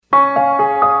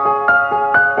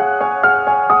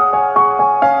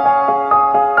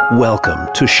Welcome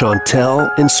to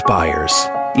Chantel Inspires.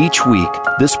 Each week,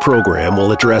 this program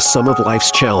will address some of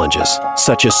life's challenges,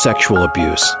 such as sexual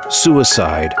abuse,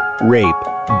 suicide, rape,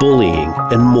 bullying,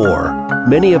 and more.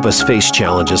 Many of us face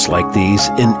challenges like these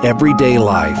in everyday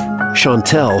life.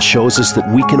 Chantel shows us that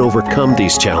we can overcome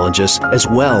these challenges as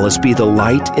well as be the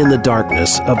light in the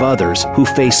darkness of others who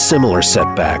face similar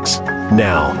setbacks.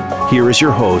 Now, here is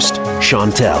your host,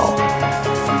 Chantel.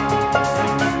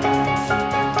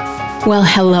 Well,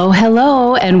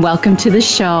 hello, and welcome to the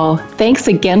show. Thanks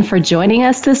again for joining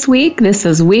us this week. This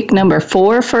is week number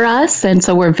 4 for us, and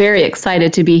so we're very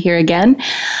excited to be here again.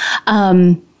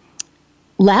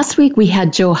 Last week we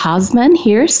had Joe Hausman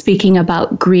here speaking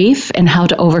about grief and how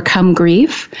to overcome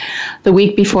grief. The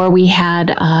week before we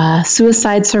had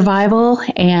suicide survival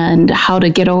and how to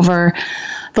get over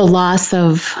the loss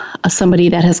of somebody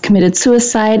that has committed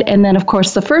suicide. And then, of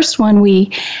course, the first one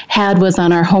we had was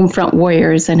on our Homefront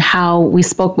Warriors and how we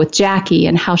spoke with Jackie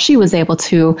and how she was able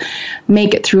to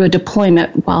make it through a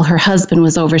deployment while her husband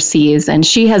was overseas. And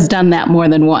she has done that more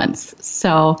than once.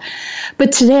 So,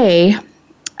 but today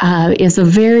is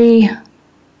very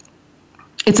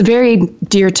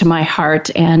dear to my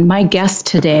heart. And my guest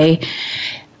today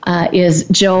is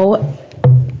Joe.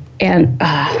 And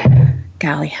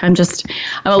golly, I'm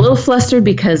a little flustered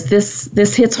because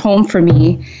this hits home for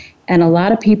me, and a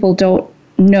lot of people don't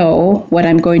know what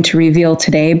I'm going to reveal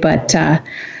today, but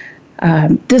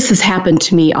this has happened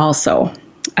to me also.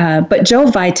 But Jo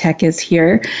Vitek is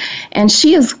here, and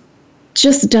she has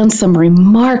just done some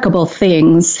remarkable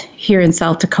things here in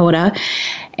South Dakota,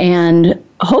 and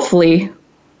hopefully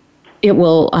it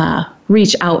will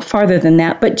reach out farther than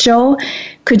that. But Jo,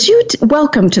 could you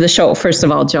welcome to the show, first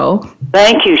of all, Jo?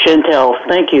 Thank you, Chantel.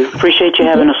 Thank you. Appreciate you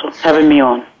having me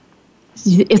on.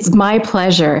 It's my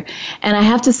pleasure. And I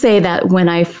have to say that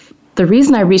the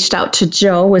reason I reached out to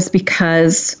Jo was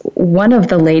because one of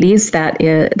the ladies that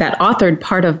authored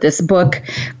part of this book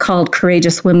called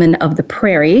Courageous Women of the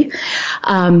Prairie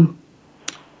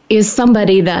is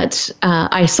somebody that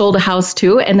I sold a house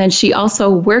to, and then she also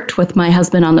worked with my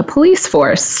husband on the police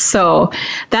force. So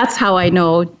that's how I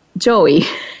know Joey.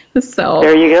 So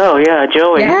there you go. Yeah,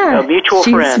 Joey, a mutual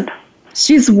friend.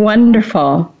 She's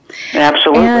wonderful.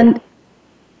 Absolutely. And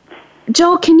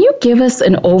Jo, can you give us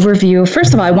an overview?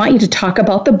 First of all, I want you to talk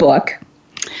about the book,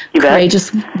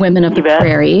 Courageous Women of the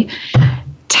Prairie.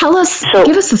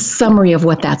 Give us a summary of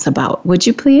what that's about, would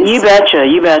you please? You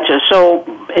betcha. So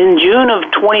in June of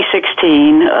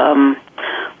 2016,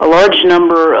 a large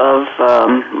number of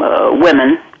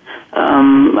women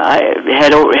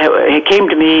it came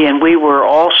to me, and we were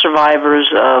all survivors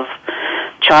of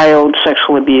child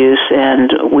sexual abuse,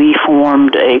 and we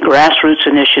formed a grassroots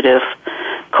initiative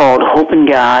called Hope in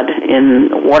God in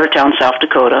Watertown, South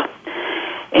Dakota.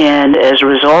 And as a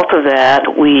result of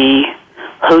that, we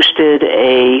hosted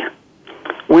a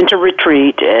winter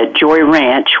retreat at Joy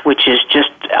Ranch, which is just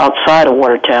outside of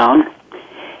Watertown.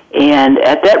 And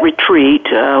at that retreat,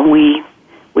 we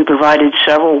provided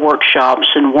several workshops,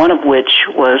 and one of which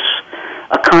was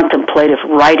a contemplative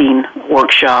writing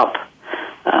workshop.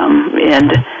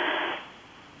 And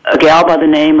a gal by the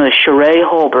name of Sheree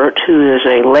Holbert, who is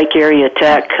a Lake Area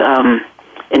Tech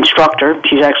instructor,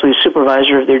 she's actually a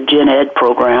supervisor of their Gen Ed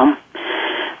program,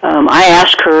 I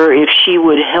asked her if she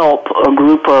would help a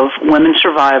group of women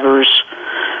survivors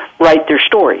write their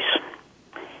stories.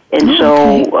 And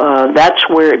so that's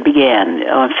where it began.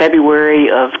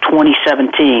 February of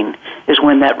 2017 is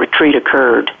when that retreat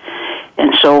occurred.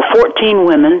 And so 14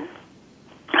 women,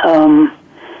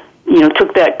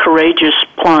 took that courageous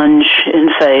plunge in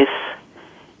faith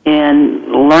and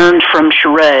learned from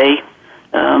Sheree,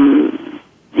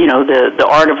 the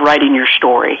art of writing your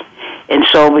story. And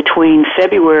so between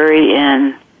February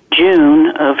and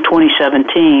June of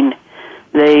 2017,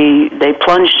 they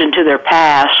plunged into their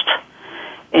past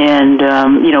and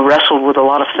wrestled with a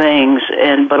lot of things,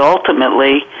 but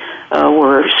ultimately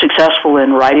were successful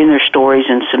in writing their stories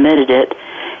and submitted it,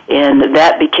 and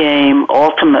that became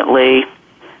ultimately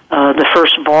the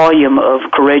first volume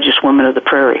of Courageous Women of the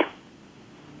Prairie.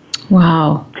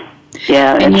 Wow.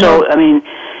 Yeah, and so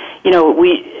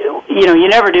you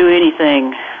never do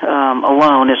anything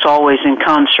alone. It's always in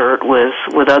concert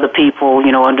with other people,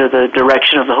 under the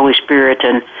direction of the Holy Spirit.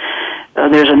 And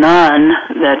there's a nun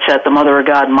that's at the Mother of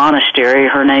God Monastery.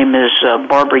 Her name is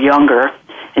Barbara Younger,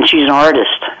 and she's an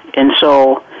artist. And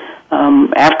so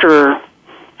after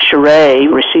Sheree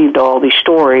received all these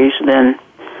stories, then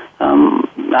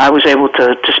I was able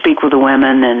to speak with the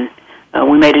women, and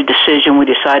we made a decision. We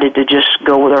decided to just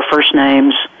go with our first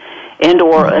names and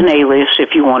or an alias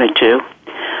if you wanted to.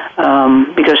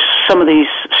 because some of these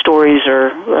stories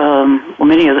are,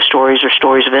 many of the stories are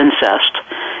stories of incest,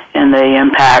 and they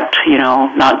impact,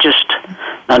 not just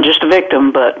the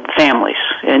victim, but families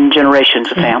and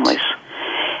generations of families.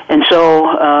 And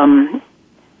so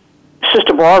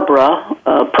Sister Barbara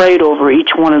prayed over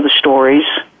each one of the stories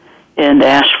and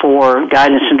asked for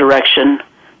guidance and direction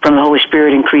from the Holy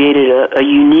Spirit, and created a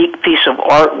unique piece of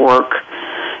artwork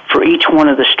for each one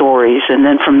of the stories. And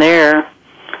then from there,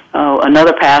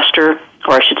 another pastor,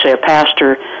 or I should say a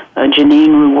pastor, Janine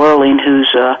Rue Whirling,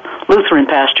 who's a Lutheran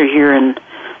pastor here in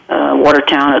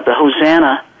Watertown at the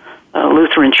Hosanna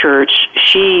Lutheran Church,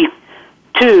 she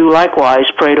too likewise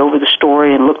prayed over the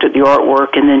story and looked at the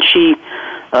artwork, and then she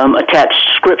attached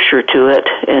scripture to it.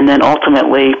 And then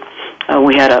ultimately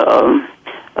we had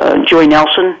Joy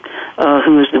Nelson,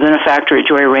 who is the benefactor at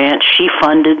Joy Ranch. She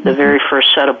funded the very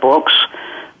first set of books,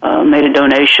 made a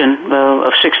donation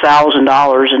of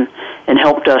 $6,000 and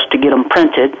helped us to get them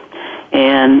printed.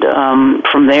 And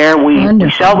from there,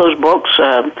 we sell those books.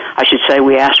 I should say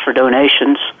we asked for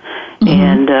donations,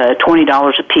 and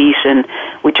 $20 a piece. And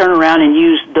we turn around and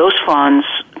use those funds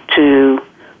to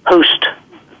host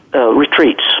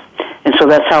retreats. And so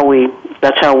that's how we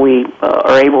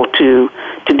are able to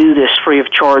do this free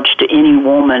of charge to any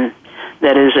woman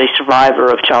that is a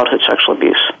survivor of childhood sexual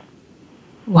abuse.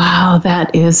 Wow,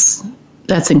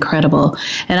 that's incredible.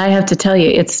 And I have to tell you,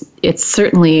 it's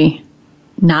certainly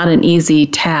not an easy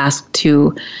task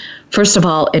to, first of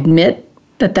all, admit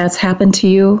that that's happened to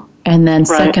you, and then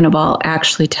second of all,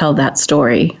 actually tell that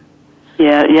story.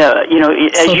 Yeah. As you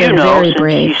know, since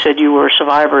you said you were a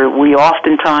survivor, we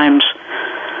oftentimes,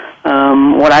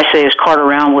 what I say is cart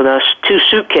around with us 2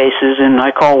 suitcases, and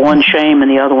I call one shame and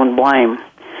the other one blame.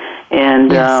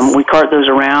 And we cart those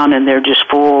around, and they're just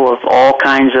full of all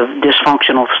kinds of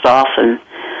dysfunctional stuff. And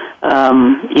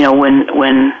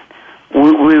when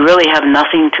we really have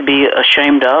nothing to be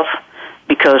ashamed of,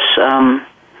 because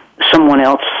someone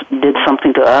else did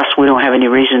something to us, we don't have any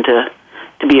reason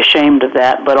to be ashamed of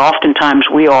that. But oftentimes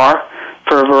we are,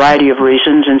 for a variety of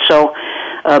reasons. And so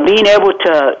being able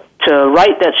to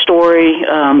write that story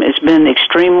has been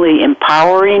extremely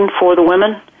empowering for the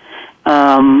women,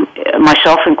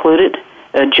 myself included,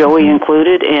 Joey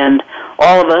included, and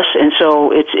all of us. And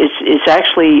so it's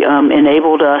actually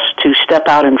enabled us to step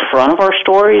out in front of our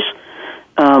stories,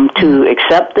 to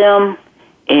accept them,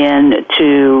 and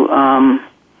to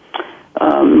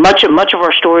much of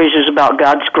our stories is about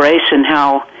God's grace and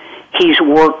how He's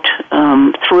worked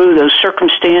through those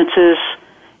circumstances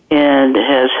and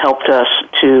has helped us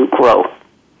to grow.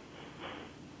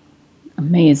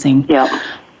 Amazing. Yeah.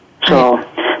 So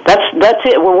that's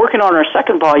it. We're working on our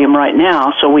second volume right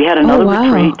now. So we had another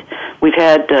retreat. We've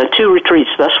had 2 retreats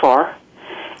thus far,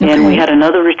 and we had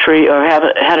another retreat, or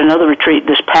had another retreat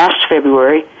this past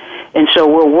February. And so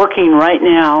we're working right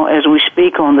now as we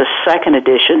speak on the second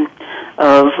edition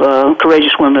of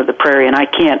Courageous Women of the Prairie, and I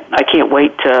can't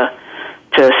wait to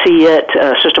see it.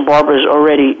 Sister Barbara's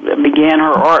already began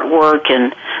her artwork,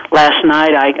 and last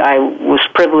night I was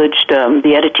privileged,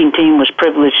 the editing team was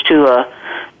privileged to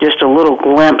just a little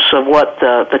glimpse of what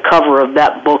the cover of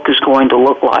that book is going to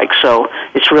look like. So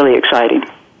it's really exciting.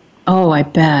 Oh, I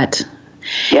bet.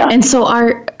 Yeah. And so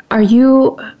are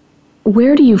you,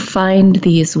 where do you find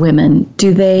these women?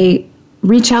 Do they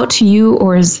reach out to you,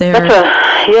 or is there...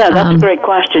 That's a great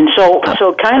question. So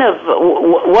kind of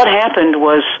what happened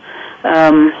was...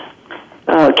 can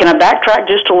I backtrack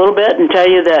just a little bit and tell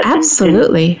you that?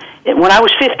 Absolutely. When I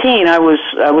was 15, I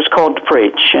was called to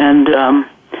preach, and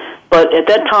but at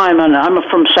that time, and I'm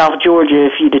from South Georgia.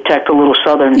 If you detect a little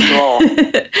Southern drawl,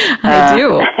 I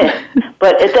do.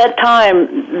 But at that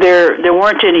time, there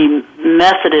weren't any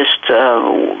Methodist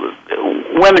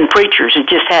women preachers. It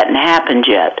just hadn't happened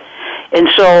yet, and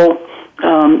so.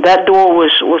 That door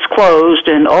was closed,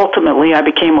 and ultimately I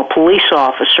became a police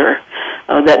officer.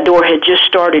 That door had just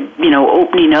started,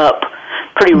 opening up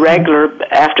pretty regular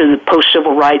after the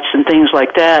post-civil rights and things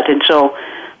like that. And so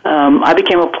I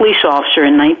became a police officer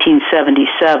in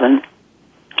 1977.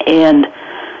 And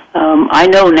I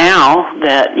know now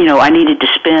that, I needed to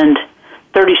spend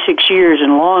 36 years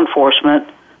in law enforcement.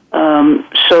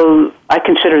 So I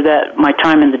consider that my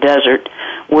time in the desert,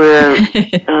 where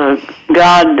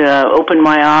God opened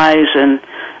my eyes and,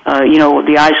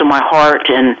 the eyes of my heart,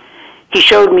 and He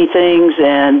showed me things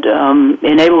and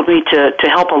enabled me to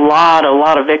help a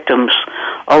lot of victims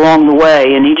along the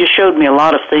way. And He just showed me a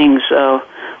lot of things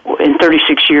in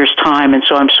 36 years' time. And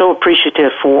so I'm so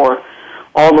appreciative for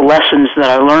all the lessons that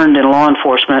I learned in law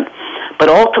enforcement. But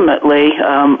ultimately,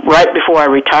 right before I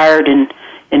retired in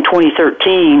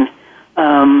 2013,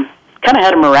 kind of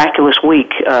had a miraculous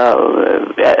week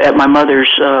at my mother's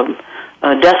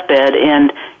deathbed,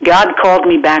 and God called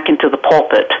me back into the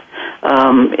pulpit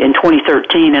in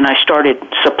 2013, and I started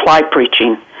supply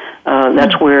preaching.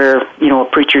 That's where, a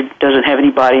preacher doesn't have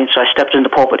anybody, and so I stepped into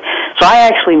the pulpit. So I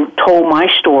actually told my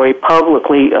story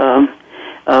publicly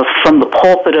from the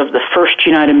pulpit of the First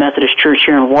United Methodist Church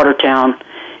here in Watertown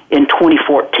in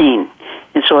 2014.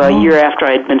 And so a year after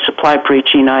I had been supply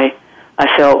preaching, I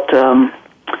felt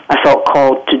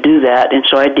called to do that, and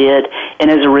so I did. And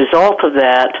as a result of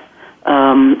that,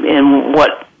 and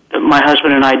what my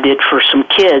husband and I did for some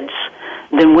kids,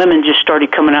 then women just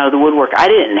started coming out of the woodwork. I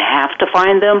didn't have to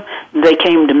find them. They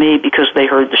came to me because they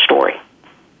heard the story.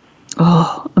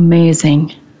 Oh,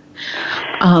 amazing.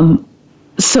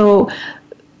 So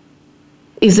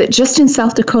is it just in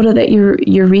South Dakota that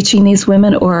you're reaching these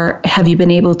women, or have you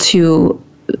been able to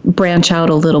branch out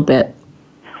a little bit?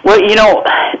 Well,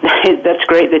 that's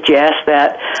great that you asked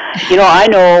that. I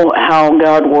know how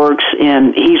God works,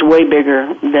 and He's way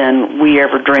bigger than we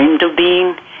ever dreamed of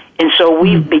being. And so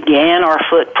we began our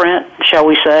footprint, shall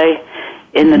we say,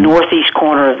 in the northeast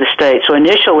corner of the state. So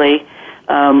initially,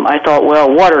 I thought,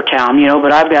 well, Watertown,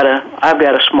 but I've got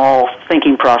a small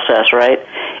thinking process, right?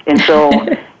 And so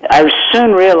I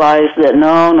soon realized that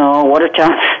no,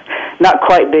 Watertown's not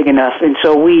quite big enough. And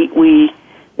so we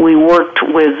worked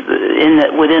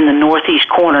within the northeast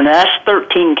corner. Now that's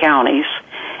 13 counties,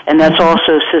 and that's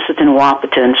also Sisseton,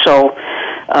 Wahpeton. So,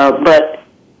 but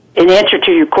in answer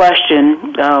to your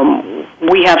question,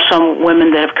 we have some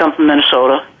women that have come from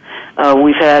Minnesota.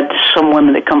 We've had some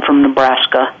women that come from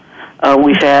Nebraska.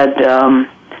 We've had,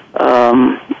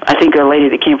 I think, a lady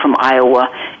that came from Iowa.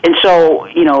 And so,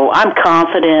 I'm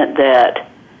confident that,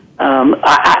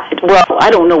 I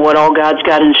don't know what all God's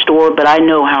got in store, but I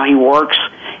know how He works,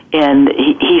 and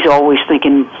He's always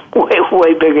thinking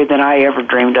way bigger than I ever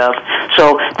dreamed of.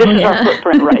 So this is our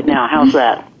footprint right now. How's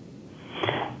that?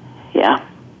 Yeah.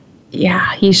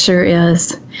 Yeah, He sure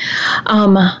is.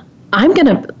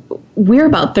 We're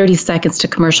about 30 seconds to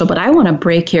commercial, but I want to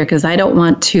break here because I don't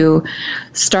want to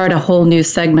start a whole new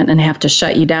segment and have to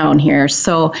shut you down here.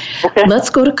 So Let's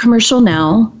go to commercial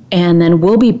now, and then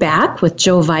we'll be back with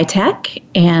Jo Vitek,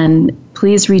 and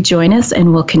please rejoin us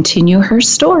and we'll continue her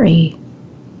story.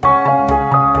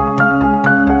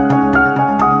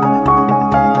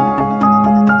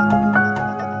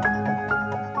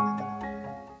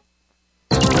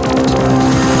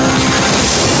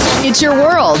 It's your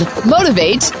world.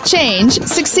 Motivate, change,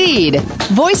 succeed.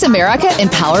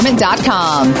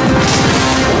 VoiceAmericaEmpowerment.com.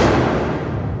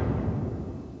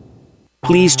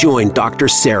 Please join Dr.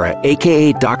 Sarah,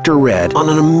 a.k.a. Dr. Red, on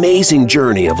an amazing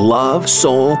journey of love,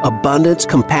 soul, abundance,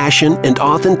 compassion, and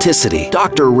authenticity.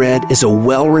 Dr. Red is a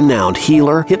well-renowned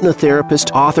healer,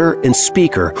 hypnotherapist, author, and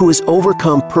speaker who has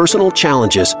overcome personal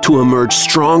challenges to emerge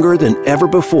stronger than ever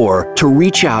before to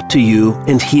reach out to you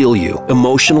and heal you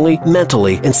emotionally,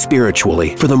 mentally, and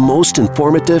spiritually for the most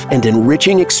informative and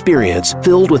enriching experience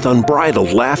filled with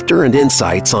unbridled laughter and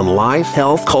insights on life,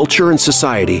 health, culture, and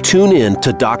society. Tune in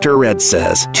to Dr. Red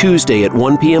Says, Tuesday at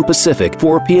 1 p.m. Pacific,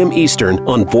 4 p.m. Eastern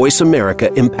on Voice America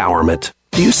Empowerment.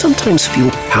 Do you sometimes feel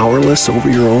powerless over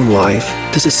your own life?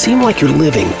 Does it seem like you're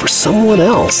living for someone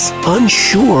else,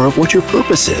 unsure of what your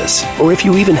purpose is, or if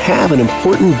you even have an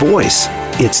important voice?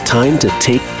 It's time to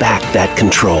take back that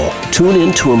control. Tune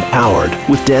in to Empowered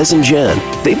with Des and Jen.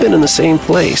 They've been in the same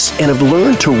place and have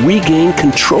learned to regain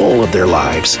control of their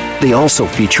lives. They also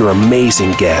feature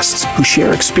amazing guests who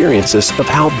share experiences of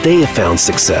how they have found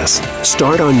success.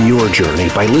 Start on your journey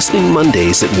by listening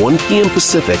Mondays at 1 p.m.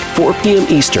 Pacific, 4 p.m.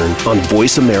 Eastern on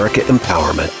Voice America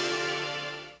Empowerment.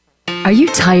 Are you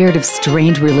tired of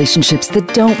strained relationships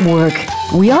that don't work?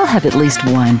 We all have at least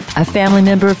one, a family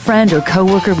member, friend, or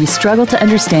coworker we struggle to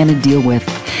understand and deal with.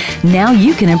 Now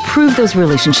you can improve those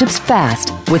relationships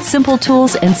fast with simple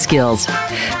tools and skills.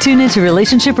 Tune into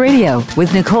Relationship Radio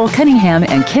with Nicole Cunningham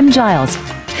and Kim Giles.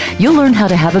 You'll learn how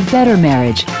to have a better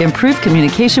marriage, improve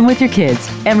communication with your kids,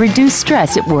 and reduce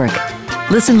stress at work.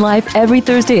 Listen live every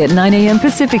Thursday at 9 a.m.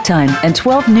 Pacific Time and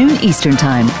 12 noon Eastern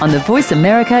Time on the Voice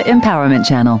America Empowerment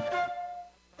Channel.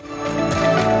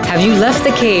 Have you left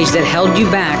the cage that held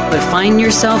you back but find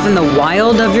yourself in the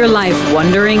wild of your life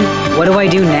wondering, what do I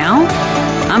do now?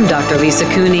 I'm Dr. Lisa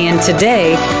Cooney, and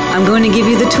today I'm going to give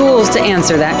you the tools to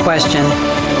answer that question.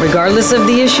 Regardless of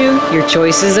the issue, your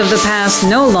choices of the past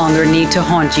no longer need to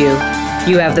haunt you.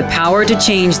 You have the power to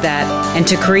change that and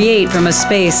to create from a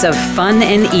space of fun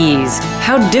and ease.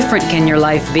 How different can your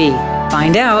life be?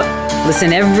 Find out.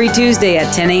 Listen every Tuesday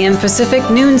at 10 a.m. Pacific,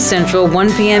 noon Central,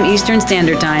 1 p.m. Eastern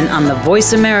Standard Time on the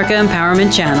Voice America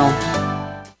Empowerment Channel.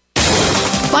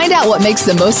 Find Find out what makes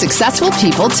the most successful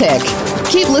people tick.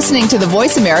 Keep listening to the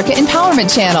Voice America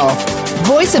Empowerment Channel.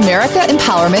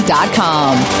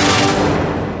 VoiceAmericaEmpowerment.com.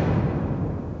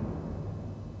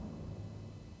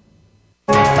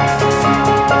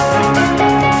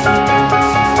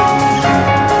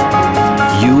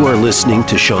 You are listening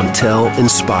to Chantel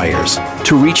Inspires.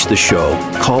 To reach the show,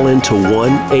 call in to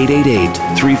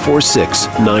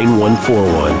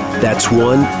 1-888-346-9141. That's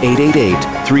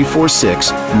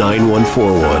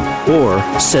 1-888-346-9141. Or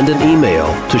send an email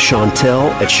to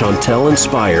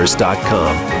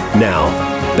Chantel@ChantelInspires.com. Now,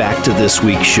 back to this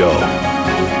week's show.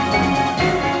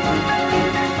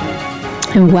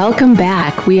 And welcome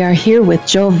back. We are here with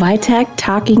Jo Vitek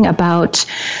talking about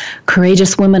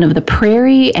Courageous Women of the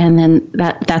Prairie, and then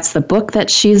that's the book that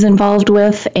she's involved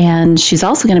with, and she's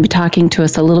also going to be talking to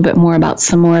us a little bit more about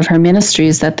some more of her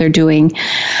ministries that they're doing.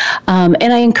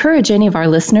 And I encourage any of our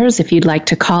listeners, if you'd like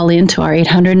to call in to our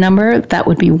 800 number, that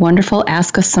would be wonderful.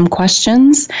 Ask us some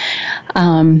questions.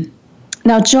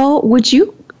 Now, Jo,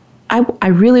 I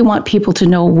really want people to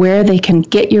know where they can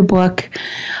get your book,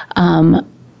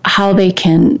 how they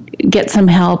can get some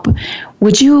help.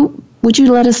 Would you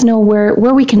let us know where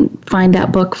we can find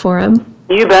that book for them?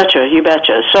 You betcha.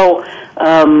 So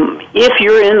if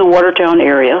you're in the Watertown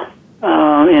area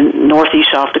in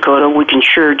northeast South Dakota, we can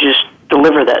sure just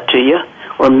deliver that to you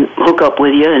or hook up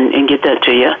with you and get that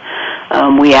to you.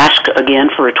 We ask, again,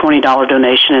 for a $20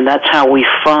 donation, and that's how we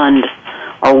fund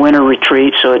our winter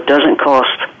retreat, so it doesn't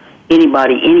cost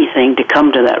anybody anything to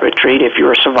come to that retreat if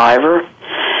you're a survivor.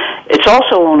 It's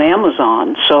also on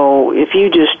Amazon, so if you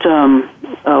just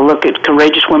look at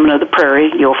Courageous Women of the Prairie,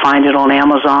 you'll find it on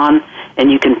Amazon, and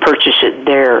you can purchase it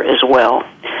there as well.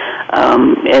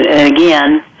 And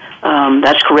again,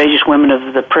 that's Courageous Women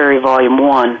of the Prairie, Volume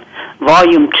 1.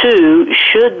 Volume 2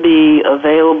 should be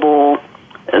available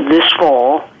this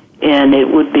fall, and it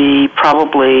would be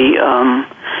probably,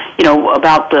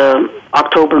 about the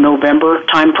October-November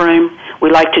time frame. We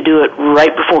like to do it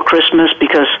right before Christmas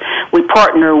because we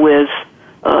partner with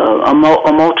a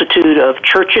multitude of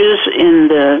churches in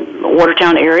the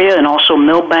Watertown area and also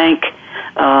Millbank,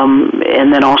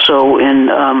 and then also in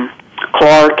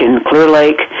Clark and Clear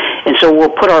Lake. And so we'll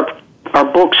put our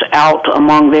books out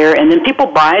among there, and then people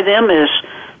buy them as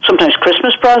sometimes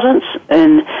Christmas presents.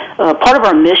 And part of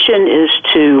our mission is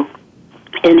to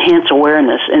enhance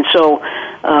awareness. And so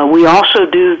we also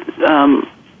do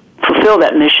fulfill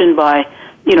that mission by,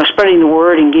 spreading the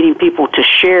word and getting people to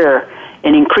share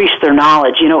and increase their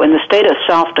knowledge. In the state of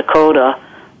South Dakota,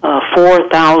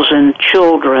 4,000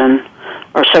 children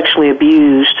are sexually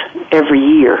abused every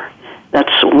year.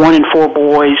 That's 1 in 4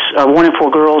 boys, 1 in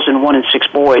 4 girls, and 1 in 6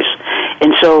 boys.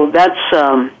 And so that's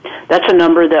a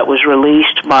number that was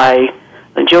released by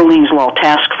Jolene's Law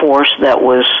Task Force that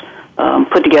was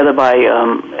put together by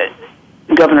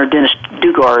Governor Dennis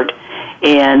Dugard.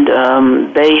 And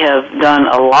they have done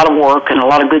a lot of work and a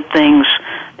lot of good things.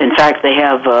 In fact, they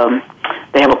have a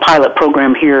pilot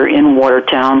program here in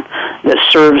Watertown that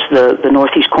serves the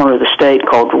northeast corner of the state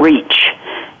called REACH,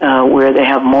 where they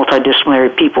have multidisciplinary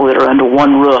people that are under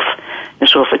one roof. And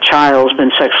so if a child's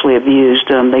been sexually abused,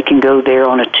 they can go there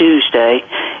on a Tuesday,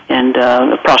 and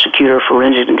a prosecutor,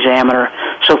 forensic examiner,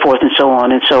 so forth and so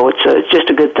on. And so it's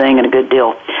just a good thing and a good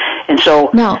deal. And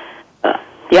so... Now,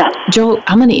 yeah. Jo,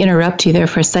 I'm going to interrupt you there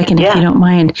for a second, if you don't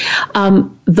mind.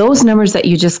 Those numbers that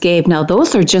you just gave, now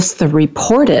those are just the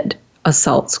reported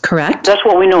assaults, correct? That's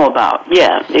what we know about.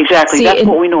 Yeah, exactly. That's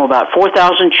what we know about.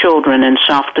 4,000 children in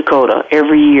South Dakota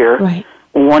every year. Right.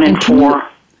 1 in 4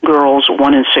 girls,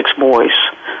 1 in 6 boys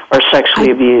are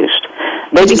sexually abused.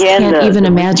 I just can't even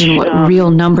imagine what real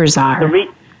numbers are.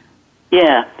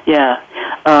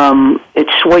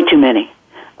 It's way too many.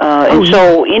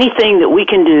 So anything that we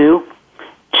can do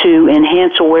to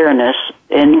enhance awareness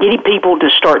and getting people to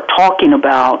start talking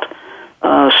about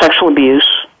sexual abuse,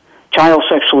 child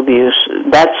sexual abuse,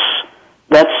 that's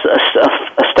a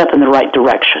step in the right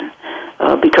direction.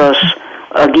 Because,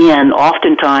 again,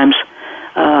 oftentimes,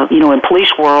 in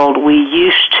police world, we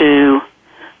used to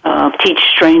teach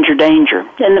stranger danger,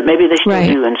 and maybe they still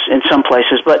do in some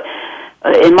places. But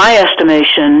in my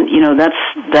estimation,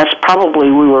 that's probably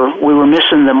we were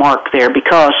missing the mark there,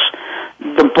 because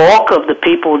the bulk of the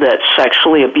people that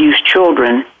sexually abuse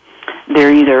children,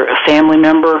 they're either a family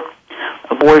member,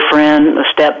 a boyfriend, a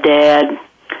stepdad,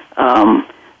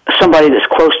 somebody that's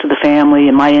close to the family.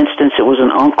 In my instance, it was an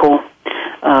uncle.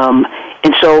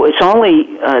 And so it's only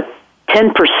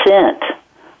 10%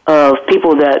 of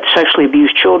people that sexually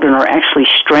abuse children are actually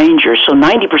strangers. So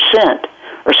 90%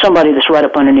 are somebody that's right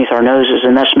up underneath our noses,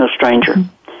 and that's no stranger. Mm-hmm.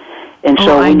 And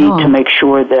so we need to make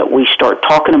sure that we start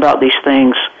talking about these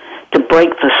things, to break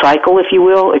the cycle, if you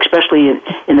will, especially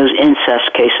in those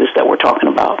incest cases that we're talking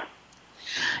about.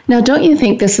 Now, don't you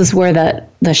think this is where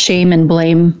the shame and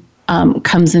blame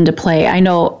comes into play? I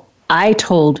know I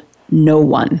told no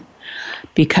one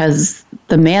because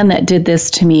the man that did this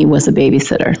to me was a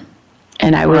babysitter,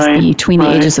 and I was between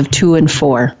the ages of 2 and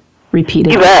 4,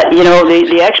 repeatedly. You bet. You know,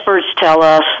 the experts tell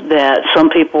us that some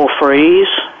people freeze,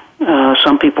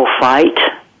 some people fight,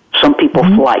 some people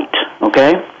flight,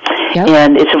 okay? Yep.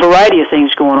 And it's a variety of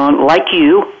things going on. Like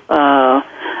you,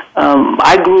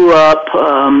 I grew up,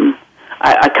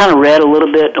 I kind of read a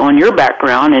little bit on your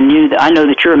background and I know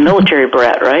that you're a military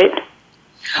brat, right?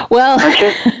 Well, aren't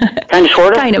you? Kind of,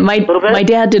 sort of? Kind of. My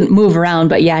dad didn't move around,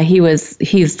 but yeah,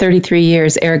 he's 33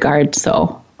 years Air Guard,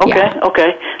 so. Okay, yeah.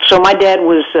 Okay. So my dad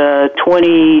was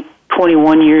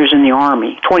 21 years in the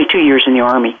Army, 22 years in the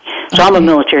Army. So I'm a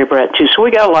military brat, too, so we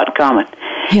got a lot in common.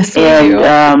 Yes, we do.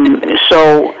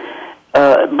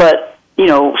 But, you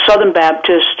know, Southern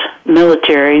Baptist,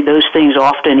 military, those things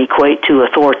often equate to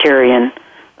authoritarian,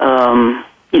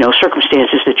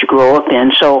 circumstances that you grow up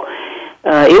in. So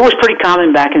it was pretty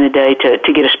common back in the day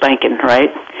to get a spanking,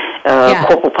 right?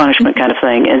 Corporal punishment kind of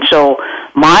thing. And so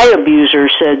my abuser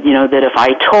said, that if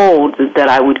I told that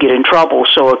I would get in trouble.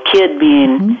 So a kid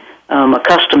being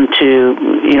accustomed to,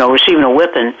 receiving a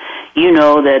whipping,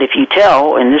 that if you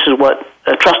tell, and this is what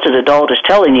a trusted adult is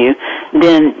telling you,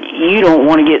 then you don't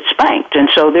want to get spanked. And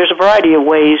so there's a variety of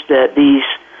ways that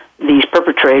these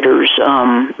perpetrators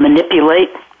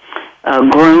manipulate,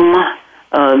 groom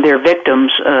their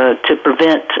victims to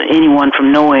prevent anyone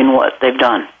from knowing what they've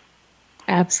done.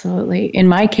 Absolutely. In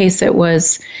my case, it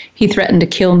was he threatened to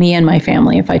kill me and my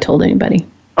family if I told anybody.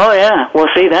 Oh yeah. Well,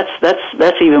 see,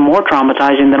 that's even more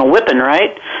traumatizing than a whipping,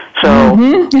 right? So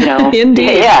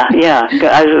Indeed. Yeah.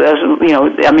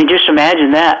 I mean, just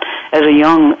imagine that as a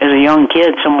young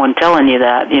kid, someone telling you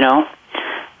that,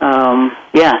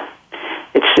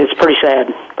 it's pretty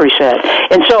sad.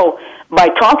 And so, by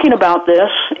talking about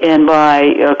this and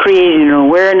by creating an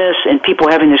awareness and people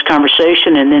having this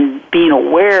conversation and then being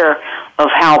aware of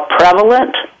how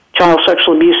prevalent child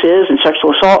sexual abuse is and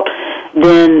sexual assault,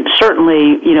 then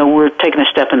certainly, we're taking a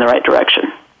step in the right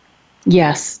direction.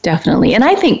 Yes, definitely. And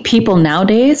I think people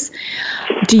nowadays,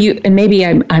 and maybe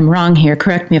I'm wrong here,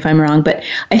 correct me if I'm wrong, but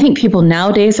I think people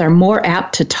nowadays are more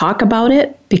apt to talk about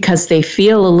it because they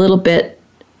feel a little bit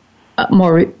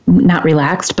more, not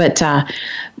relaxed, but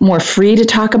more free to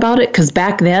talk about it. Because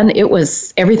back then,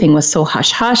 everything was so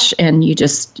hush hush, and you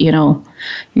just go.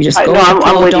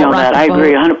 I'm with you on that. I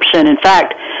agree 100%. In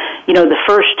fact, the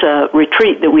first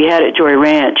retreat that we had at Joy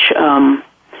Ranch,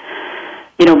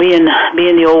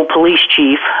 being the old police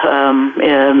chief,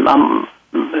 I'm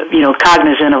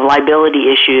cognizant of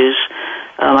liability issues.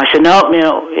 I said, no,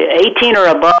 18 or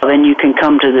above, and you can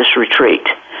come to this retreat.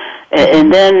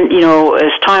 And then,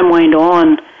 as time waned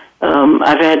on,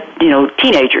 I've had,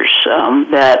 teenagers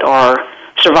that are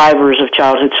survivors of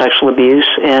childhood sexual abuse,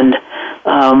 and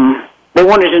they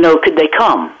wanted to know, could they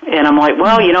come? And I'm like,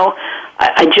 well,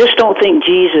 I just don't think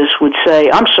Jesus would say,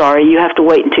 I'm sorry, you have to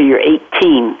wait until you're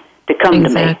 18 to come to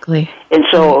me. And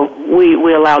so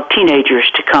we allowed teenagers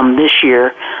to come this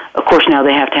year. Of course, now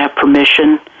they have to have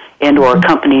permission and or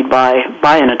accompanied by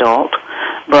an adult.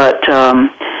 But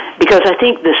because I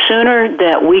think the sooner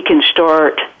that we can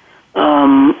start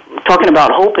talking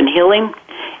about hope and healing,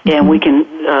 and we can,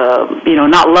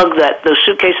 not lug those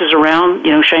suitcases around,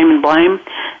 shame and blame,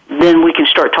 then we can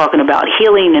start talking about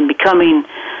healing and becoming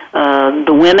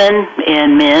the women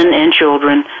and men and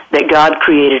children that God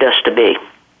created us to be.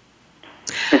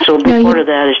 And so part of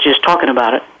that is just talking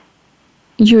about it.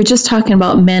 You were just talking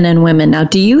about men and women. Now,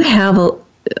 do you have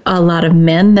a lot of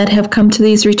men that have come to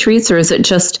these retreats, or is it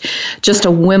just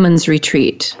a women's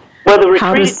retreat? Well, the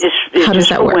retreat is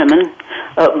just for women,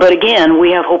 but again,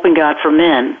 we have Hope in God for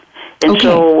men. And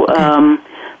so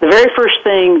the very first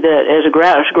thing that, as a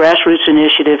grassroots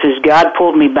initiative, is God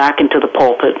pulled me back into the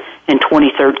pulpit in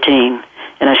 2013,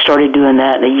 and I started doing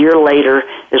that. And a year later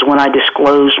is when I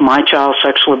disclosed my child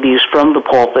sexual abuse from the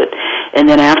pulpit. And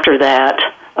then after that,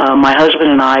 my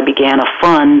husband and I began a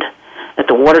fund at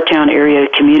the Watertown Area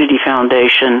Community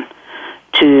Foundation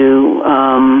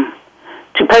to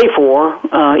pay for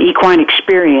equine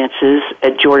experiences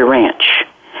at Joy Ranch.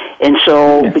 And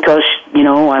so, because,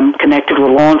 I'm connected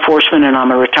with law enforcement and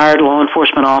I'm a retired law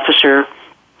enforcement officer,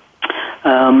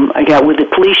 I got with the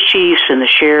police chiefs and the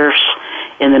sheriffs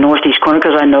in the Northeast corner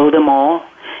because I know them all,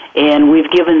 and we've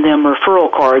given them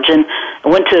referral cards. And I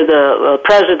went to the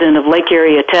president of Lake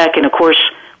Area Tech, and of course,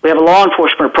 we have a law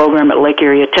enforcement program at Lake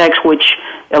Area Tech, which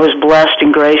I was blessed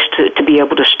and graced to be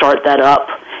able to start that up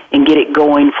and get it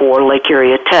going for Lake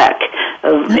Area Tech.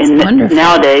 That's wonderful.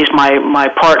 Nowadays, my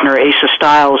partner, Asa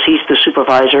Stiles, he's the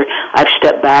supervisor. I've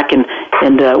stepped back, and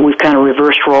we've kind of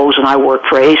reversed roles, and I work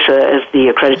for Asa as the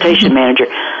accreditation manager.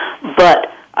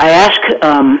 But I asked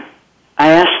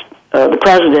the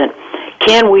president,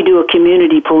 can we do a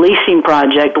community policing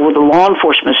project with the law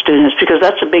enforcement students, because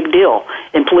that's a big deal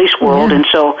in police world, and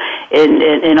so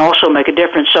and also make a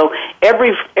difference. So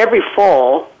every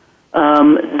fall,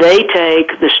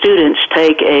 the students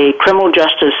take a criminal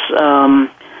justice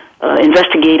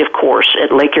investigative course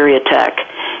at Lake Area Tech,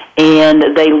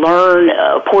 and they learn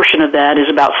a portion of that is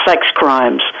about sex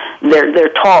crimes.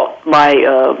 They're taught by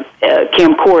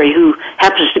Cam Corey, who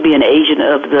happens to be an agent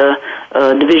of the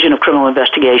Division of Criminal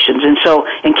Investigations, and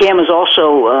Cam is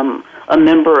also a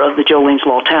member of the Jolene's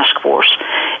Law Task Force,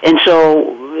 and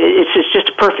so it's just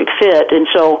a perfect fit. And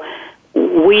so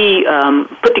we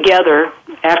put together,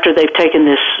 after they've taken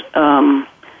this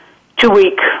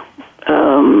 2-week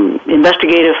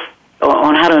investigative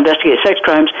on how to investigate sex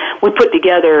crimes, we put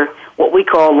together what we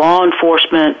call law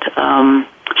enforcement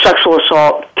sexual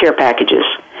assault care packages.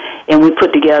 And we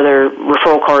put together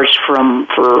referral cards for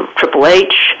Triple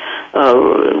H,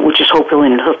 which is Hope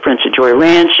Healing and Hoof Prints at Joy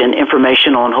Ranch, and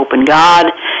information on Hope and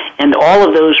God, and all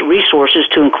of those resources,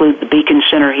 to include the Beacon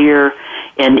Center here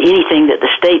and anything that the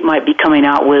state might be coming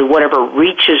out with, whatever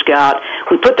REACH has got.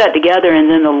 We put that together, and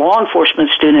then the law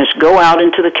enforcement students go out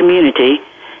into the community,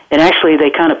 and actually they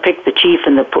kind of pick the chief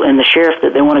and the sheriff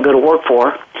that they want to go to work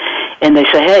for, and they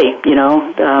say, hey,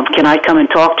 can I come and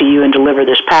talk to you and deliver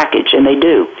this package? And they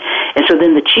do. And so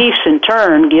then the chiefs, in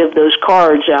turn, give those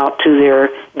cards out to their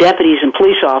deputies and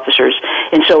police officers.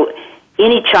 And so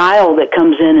any child that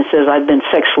comes in and says, I've been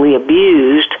sexually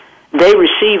abused, they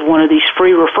receive one of these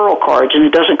free referral cards, and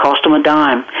it doesn't cost them a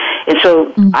dime. And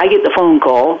so I get the phone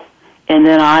call, and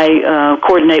then I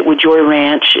coordinate with Joy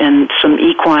Ranch and some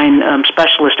equine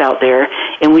specialists out there,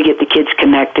 and we get the kids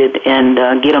connected and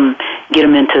get them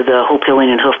into the Hope Healing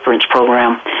and Hoof Prints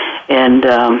program. And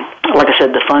like I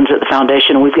said, the funds at the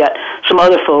foundation. And we've got some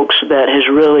other folks that has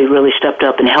really, really stepped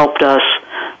up and helped us.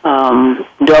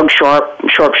 Doug Sharp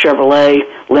Chevrolet,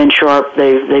 Lynn Sharp,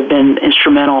 they've been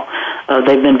instrumental.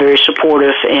 They've been very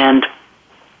supportive, and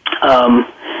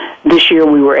this year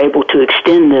we were able to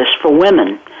extend this for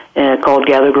women, called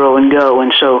Gather, Grow, and Go.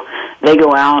 And so they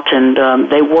go out and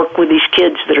they work with these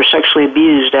kids that are sexually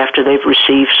abused after they've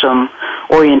received some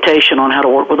orientation on how to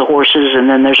work with the horses, and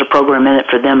then there's a program in it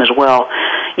for them as well.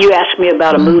 You asked me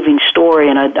about a moving story,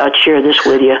 and I'd share this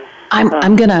with you.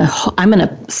 I'm gonna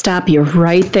stop you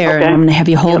right there, okay. and I'm gonna have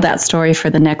you hold that story for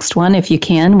the next one if you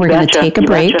can. We're gonna take a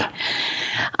break,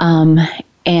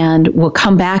 and we'll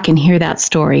come back and hear that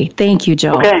story. Thank you,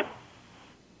 Joe. Okay.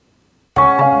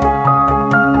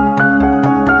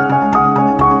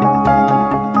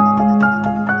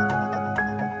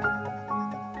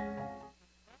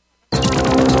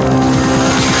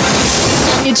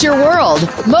 It's your world.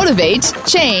 Motivate,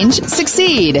 change,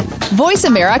 succeed.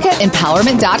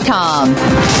 VoiceAmericaEmpowerment.com.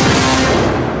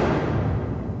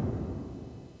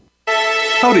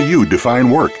 How do you define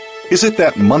work? Is it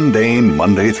that mundane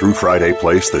Monday through Friday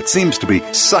place that seems to be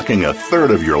sucking a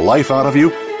third of your life out of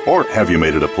you? Or have you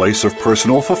made it a place of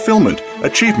personal fulfillment,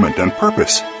 achievement, and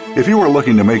purpose? If you are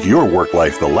looking to make your work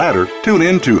life the latter, tune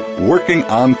in to Working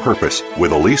on Purpose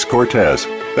with Elise Cortez.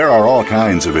 There are all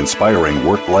kinds of inspiring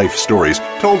work-life stories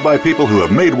told by people who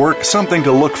have made work something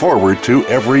to look forward to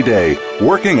every day.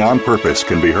 Working on Purpose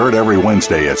can be heard every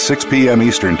Wednesday at 6 p.m.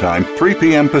 Eastern Time, 3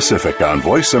 p.m. Pacific on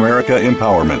Voice America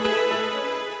Empowerment.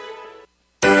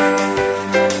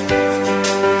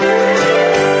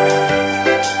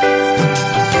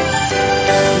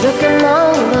 Look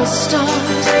among the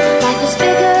stars, life is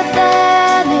bigger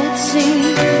than it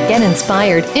seems. Get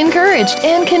inspired, encouraged,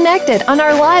 and connected on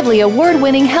our lively,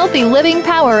 award-winning Healthy Living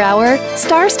Power Hour,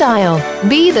 Star Style.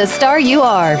 Be the star you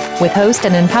are, with host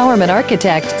and empowerment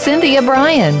architect Cynthia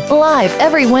Bryan. Live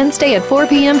every Wednesday at 4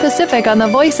 p.m. Pacific on the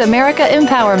Voice America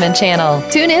Empowerment Channel.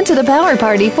 Tune in to the Power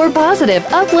Party for positive,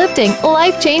 uplifting,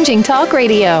 life-changing talk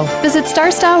radio. Visit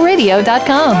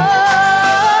StarStyleRadio.com.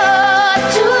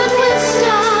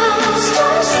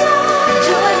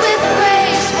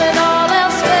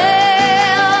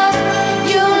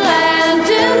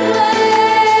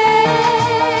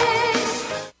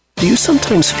 Do you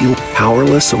sometimes feel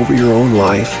powerless over your own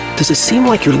life? Does it seem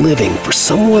like you're living for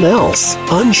someone else,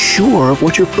 unsure of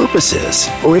what your purpose is,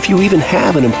 or if you even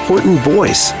have an important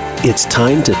voice? It's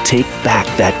time to take back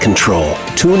that control.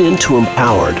 Tune in to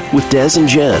Empowered with Des and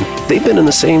Jen. They've been in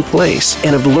the same place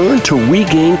and have learned to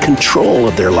regain control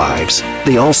of their lives.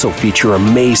 They also feature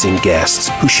amazing guests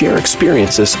who share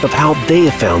experiences of how they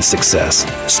have found success.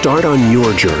 Start on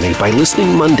your journey by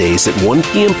listening Mondays at 1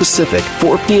 p.m. Pacific,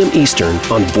 4 p.m. Eastern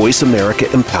on Voice America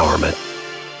Empowerment.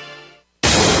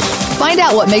 Find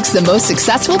out what makes the most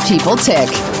successful people tick.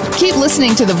 Keep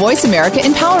listening to the Voice America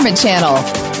Empowerment Channel.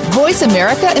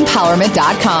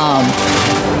 VoiceAmericaEmpowerment.com.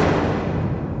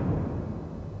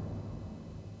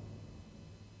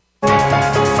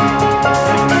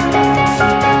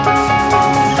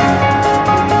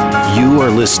 You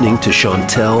are listening to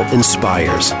Chantel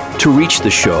Inspires. To reach the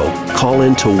show, call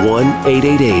in to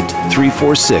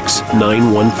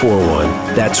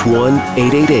 1-888-346-9141. That's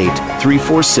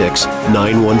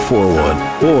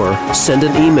 1-888-346-9141. Or send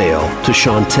an email to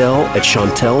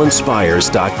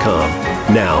Chantel@ChantelInspires.com.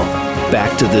 Now,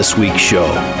 back to this week's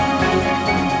show.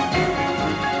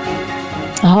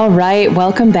 All right,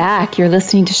 welcome back. You're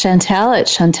listening to Chantel at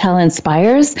Chantel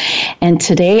Inspires, and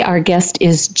today our guest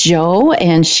is Jo,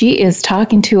 and she is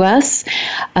talking to us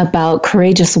about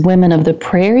Courageous Women of the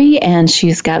Prairie, and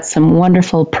she's got some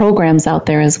wonderful programs out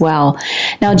there as well.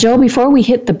 Now, Jo, before we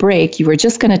hit the break, you were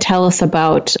just going to tell us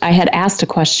about, I had asked a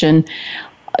question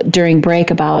during break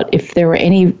about if there were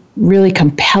any really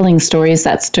compelling stories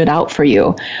that stood out for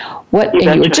you.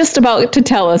 And you were just about to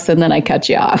tell us, and then I cut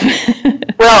you off.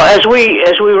 Well, as we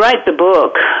write the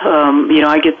book,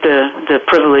 I get the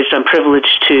privilege. I'm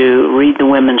privileged to read the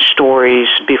women's stories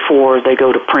before they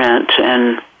go to print,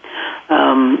 and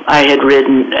I had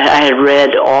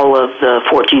read all of the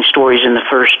 14 stories in the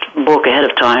first book ahead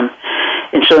of time.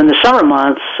 And so in the summer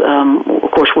months,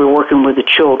 of course, we're working with the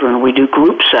children. We do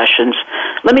group sessions.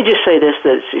 Let me just say this,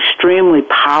 that it's extremely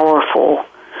powerful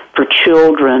for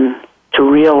children to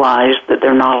realize that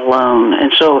they're not alone.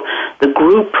 And so the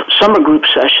summer group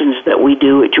sessions that we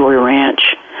do at Joy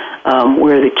Ranch,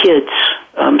 where the kids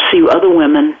see other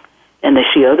women and they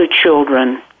see other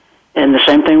children, and the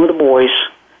same thing with the boys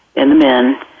and the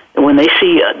men, and when they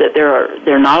see that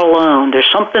they're not alone,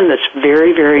 there's something that's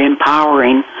very, very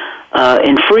empowering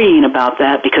and freeing about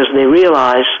that, because they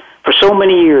realize for so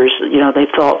many years, they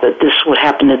thought that this would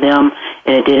happen to them,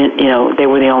 and it didn't. They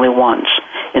were the only ones.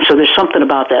 And so there's something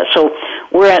about that. So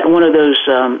we're at one of those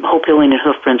Hope Healing and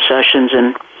Hoofprint sessions,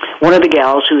 and one of the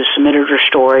gals who has submitted her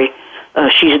story,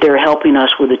 she's there helping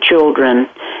us with the children.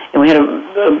 And we had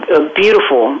a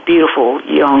beautiful, beautiful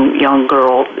young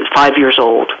girl, 5 years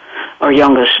old, our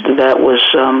youngest, that was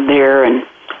there, and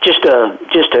just a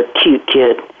cute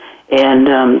kid. And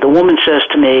the woman says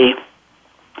to me,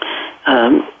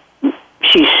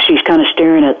 she's kind of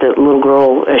staring at the little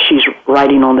girl as she's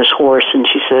riding on this horse, and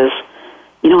she says,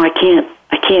 I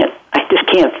just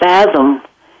can't fathom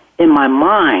in my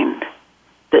mind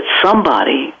that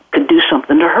somebody could do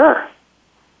something to her.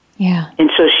 Yeah. And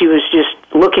so she was just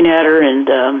looking at her and,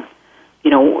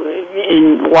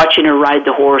 and watching her ride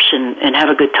the horse and have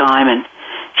a good time. And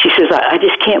she says, I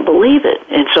just can't believe it.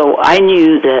 And so I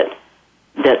knew that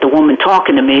the woman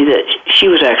talking to me, that she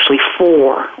was actually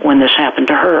 4 when this happened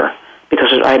to her,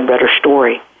 because I had read her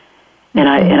story. And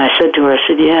I said to her, I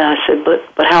said, yeah, I said,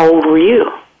 but how old were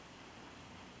you?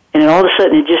 And then all of a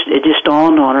sudden it just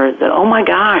dawned on her that, oh my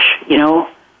gosh,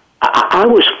 I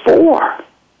was 4,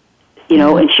 and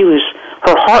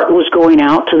her heart was going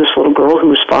out to this little girl who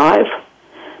was 5,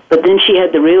 but then she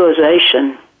had the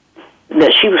realization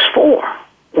that she was 4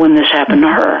 when this happened to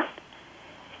her.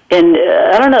 And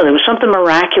I don't know, there was something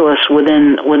miraculous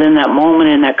within that moment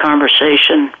in that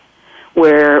conversation,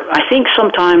 where I think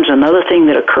sometimes another thing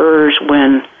that occurs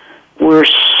when we're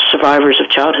survivors of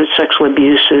childhood sexual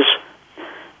abuse is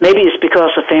maybe it's because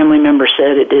a family member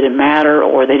said it didn't matter,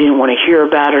 or they didn't want to hear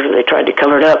about it, or they tried to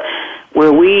cover it up,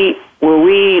 where we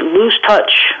lose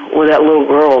touch with that little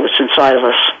girl that's inside of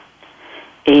us.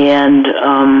 And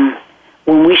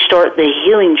when we start the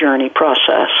healing journey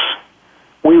process,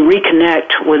 we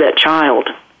reconnect with that child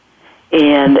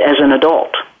and as an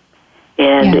adult.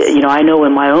 And, yes. I know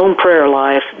in my own prayer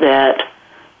life that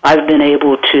I've been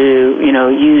able to,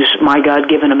 use my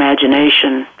God-given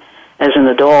imagination as an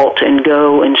adult and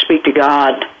go and speak to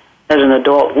God as an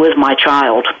adult with my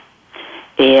child.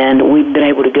 And we've been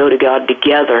able to go to God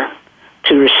together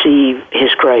to receive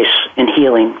His grace and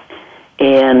healing.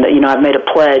 And, I've made a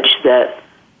pledge that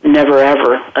never,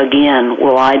 ever again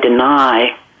will I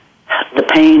deny the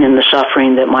pain and the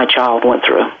suffering that my child went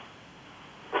through.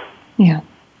 Yeah.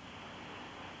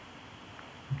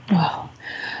 Well,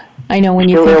 I know when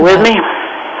you still think there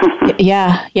with me.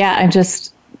 Yeah. I'm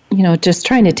just, just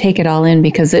trying to take it all in,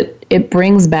 because it it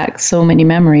brings back so many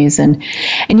memories. And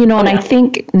and I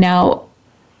think now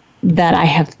that I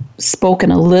have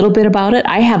spoken a little bit about it,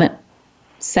 I haven't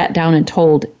sat down and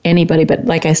told anybody, but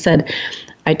like I said,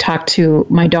 I talked to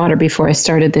my daughter before I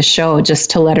started this show just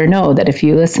to let her know that if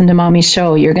you listen to Mommy's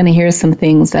show, you're going to hear some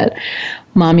things that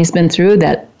Mommy's been through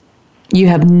that you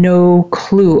have no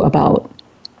clue about.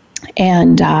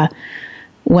 And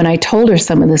when I told her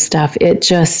some of this stuff,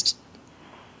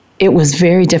 it was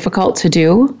very difficult to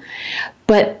do.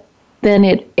 But then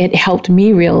it helped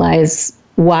me realize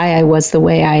why I was the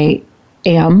way I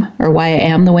am, or why I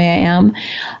am the way I am,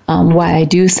 why I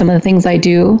do some of the things I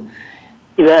do.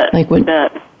 You bet. Like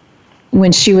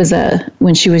when she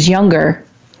was younger,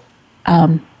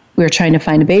 we were trying to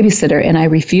find a babysitter, and I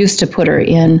refused to put her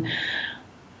in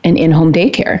an in-home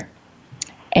daycare.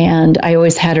 And I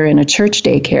always had her in a church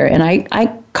daycare, and I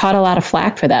caught a lot of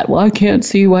flack for that. Well, I can't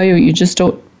see why you just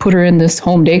don't put her in this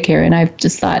home daycare. And I've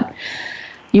just thought,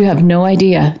 you have no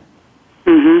idea.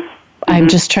 Mm-hmm. I'm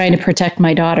just trying to protect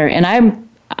my daughter, and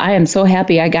I am so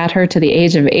happy I got her to the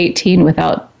age of 18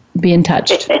 without being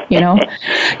touched. Yeah,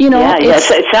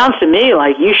 it sounds to me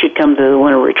like you should come to the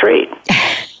winter retreat.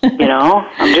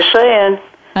 I'm just saying.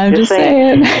 I'm just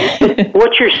saying.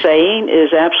 What you're saying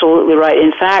is absolutely right.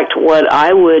 In fact, what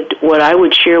I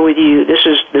would share with you, this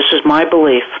is my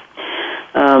belief,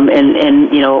 and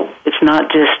it's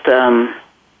not just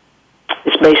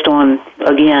it's based on,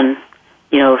 again,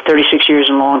 36 years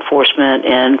in law enforcement,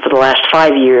 and for the last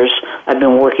 5 years I've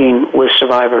been working with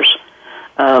survivors.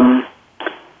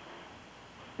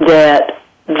 That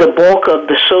the bulk of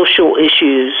the social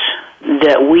issues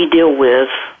that we deal with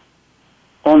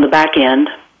on the back end,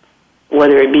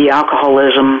 whether it be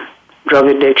alcoholism, drug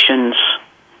addictions,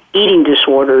 eating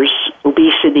disorders,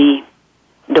 obesity,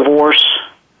 divorce,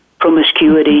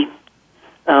 promiscuity,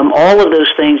 all of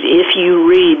those things, if you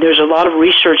read, there's a lot of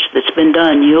research that's been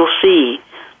done, you'll see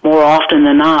more often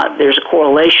than not there's a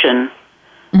correlation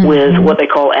with what they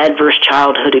call adverse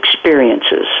childhood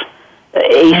experiences.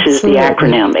 ACE is the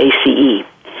acronym, ACE.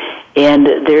 And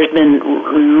there's been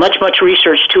much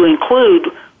research to include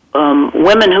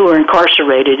women who are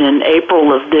incarcerated. In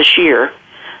April of this year,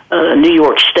 New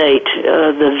York State,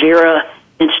 the Vera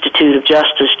Institute of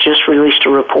Justice just released a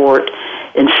report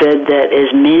and said that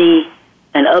as many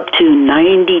and up to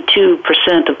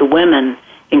 92% of the women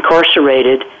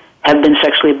incarcerated have been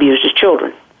sexually abused as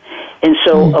children. And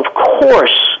so, of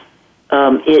course,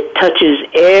 it touches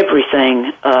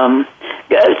everything.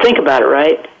 Think about it,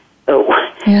 right?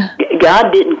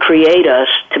 God didn't create us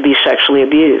to be sexually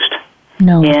abused.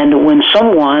 No. And when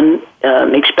someone,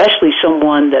 especially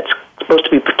someone that's supposed to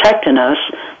be protecting us,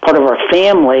 part of our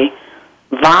family,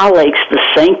 violates the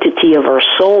sanctity of our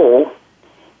soul,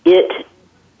 it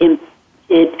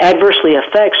adversely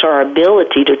affects our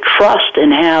ability to trust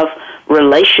and have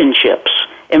relationships.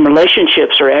 And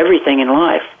relationships are everything in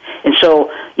life. And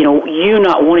so, you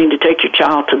not wanting to take your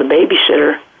child to the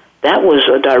babysitter, that was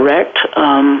a direct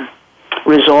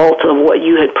result of what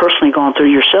you had personally gone through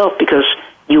yourself, because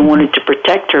you wanted to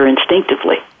protect her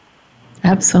instinctively.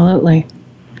 Absolutely.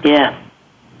 Yeah.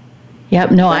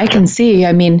 Yep. No, I can see.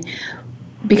 I mean,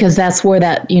 because that's where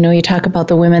that, you talk about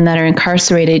the women that are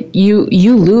incarcerated,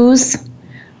 you lose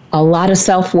a lot of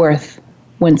self-worth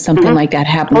when something like that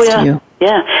happens to you.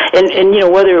 Yeah. And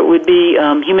whether it would be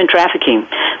human trafficking,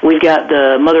 we've got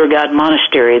the Mother of God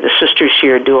Monastery. The sisters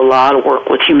here do a lot of work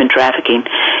with human trafficking.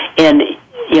 And,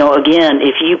 again,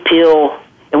 if you peel,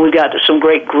 and we've got some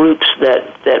great groups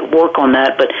that work on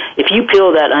that, but if you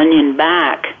peel that onion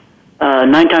back,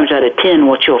 9 times out of 10,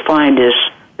 what you'll find is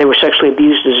they were sexually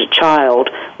abused as a child,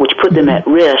 which put them at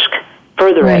risk,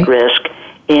 further at risk.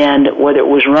 And whether it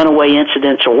was runaway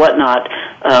incidents or whatnot,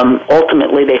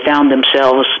 ultimately they found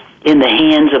themselves in the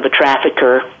hands of a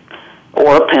trafficker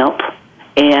or a pimp,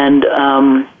 and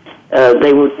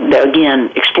they were, again,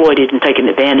 exploited and taken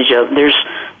advantage of. There's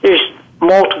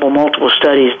multiple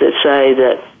studies that say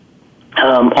that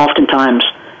oftentimes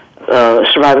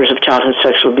survivors of childhood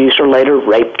sexual abuse are later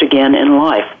raped again in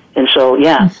life. And so,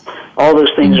 all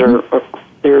those things are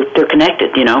they're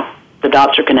connected. The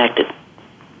dots are connected.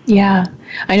 Yeah,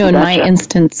 I know. In my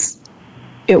instance,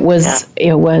 it was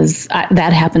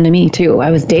that happened to me too. I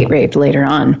was date raped later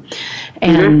on,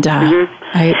 and I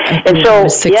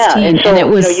was 16, and it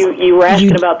was. You were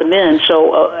asking about the men.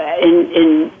 So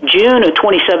in June of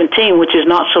 2017, which is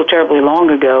not so terribly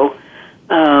long ago,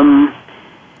 Sean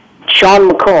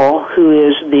McCall, who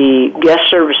is the guest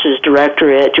services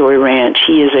director at Joy Ranch,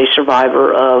 he is a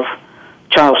survivor of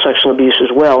child sexual abuse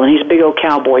as well, and he's a big old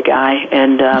cowboy guy.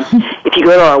 And if you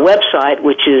go to our website,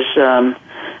 which is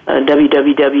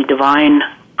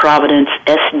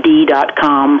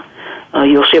www.divineprovidencesd.com,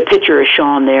 you'll see a picture of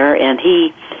Sean there, and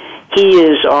he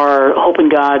is our Hope in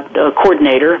God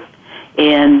coordinator,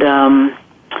 and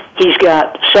he's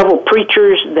got several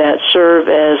preachers that serve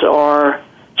as our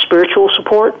spiritual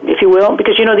support, if you will,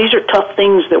 because, these are tough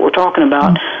things that we're talking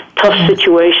about, tough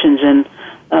situations, and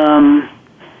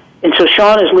so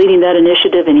Sean is leading that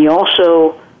initiative, and he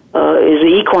also is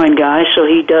the equine guy, so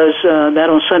he does that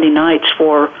on Sunday nights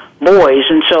for boys.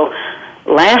 And so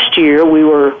last year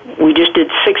we just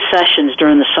did 6 sessions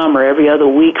during the summer, every other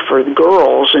week for the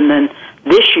girls, and then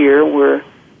this year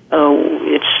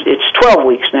it's 12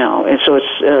 weeks now, and so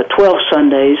it's 12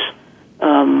 Sundays,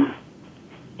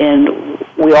 and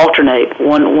we alternate.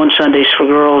 One Sunday's for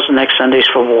girls, the next Sunday's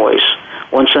for boys.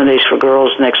 One Sunday's for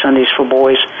girls, the next Sunday's for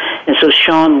boys. And so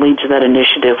Sean leads that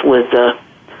initiative with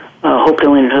Hope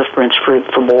Healing and Hoofprints for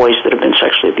boys that have been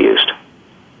sexually abused.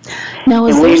 Now,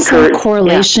 is there some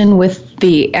correlation with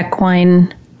the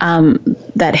equine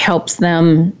that helps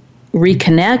them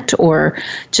reconnect or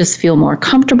just feel more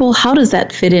comfortable? How does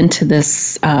that fit into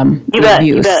this abuse?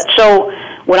 You bet. So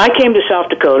when I came to South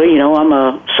Dakota, I'm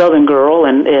a Southern girl,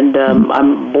 and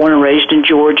I'm born and raised in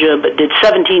Georgia, but did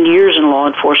 17 years in law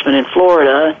enforcement in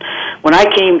Florida. When I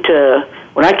came to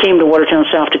Watertown,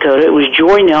 South Dakota, it was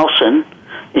Joy Nelson,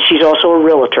 and she's also a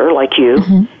realtor like you,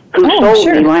 who sold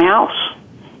me my house.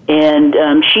 And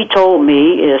she told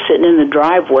me, sitting in the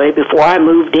driveway before I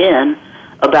moved in,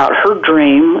 about her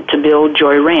dream to build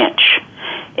Joy Ranch.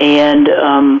 And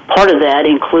part of that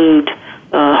include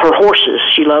her horses.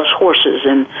 She loves horses,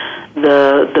 and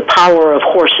the power of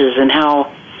horses, and how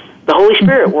the Holy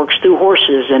Spirit works through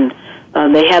horses. And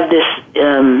they have this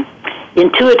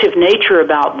intuitive nature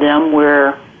about them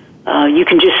where you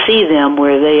can just see them,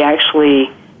 where they actually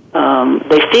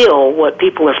they feel what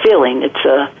people are feeling. It's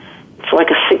like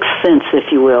a sixth sense,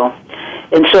 if you will.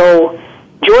 And so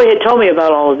Joy had told me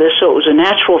about all of this, so it was a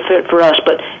natural fit for us.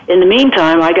 But in the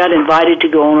meantime, I got invited to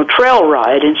go on a trail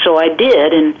ride, and so I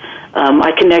did, and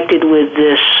I connected with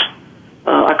this,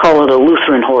 I call it a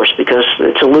Lutheran horse because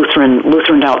it's a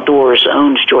Lutheran Outdoors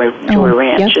owns Joy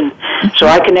Ranch. Yep. And so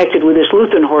I connected with this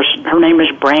Lutheran horse. Her name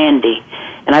is Brandy,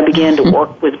 and I began to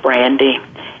work with Brandy.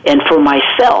 And for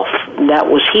myself, that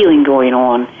was healing going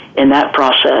on in that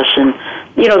process. And,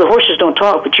 the horses don't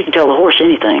talk, but you can tell the horse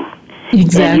anything.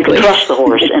 Exactly. And you can trust the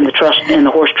horse, and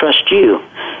the horse trusts you.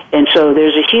 And so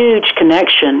there's a huge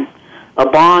connection, a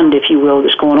bond, if you will,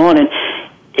 that's going on. And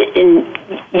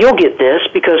you'll get this,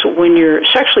 because when you're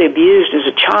sexually abused as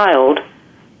a child,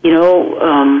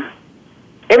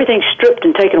 everything's stripped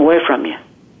and taken away from you.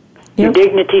 Yep. Your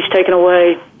dignity's taken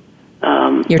away.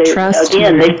 Your trust.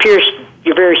 Again, they pierced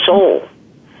your very soul.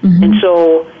 Mm-hmm. And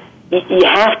so you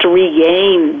have to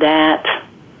regain that.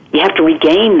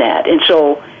 And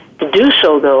so to do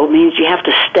so, though, means you have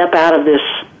to step out of this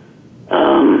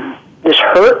this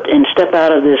hurt and step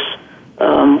out of this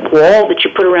wall that you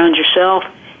put around yourself.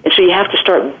 And so you have to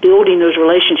start building those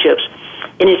relationships.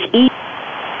 And it's easy.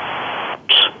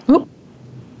 Oop.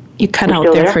 You cut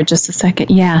out there for just a second.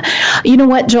 Yeah. You know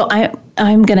what, Joe?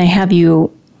 I'm going to have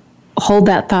you hold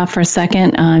that thought for a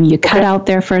second. You cut out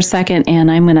there for a second, and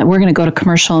we're going to go to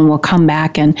commercial, and we'll come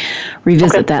back and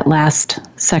revisit that last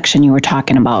section you were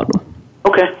talking about.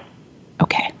 Okay.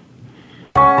 Okay.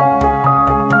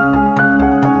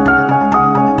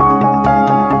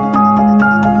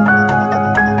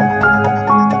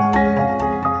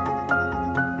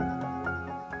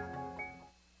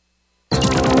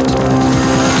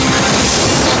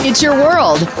 It's your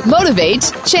world.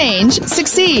 Motivate, change,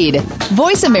 succeed.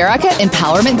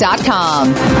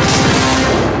 VoiceAmericaEmpowerment.com.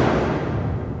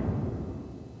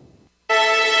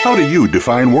 How do you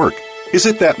define work? Is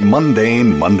it that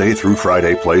mundane Monday through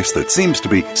Friday place that seems to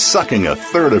be sucking a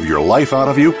third of your life out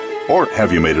of you? Or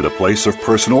have you made it a place of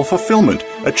personal fulfillment,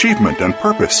 achievement, and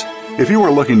purpose? If you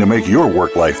are looking to make your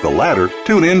work life the latter,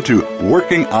 tune in to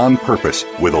Working on Purpose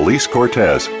with Elise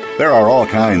Cortez. There are all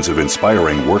kinds of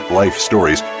inspiring work-life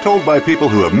stories told by people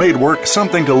who have made work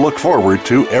something to look forward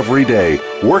to every day.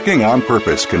 Working on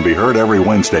Purpose can be heard every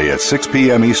Wednesday at 6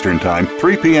 p.m. Eastern Time,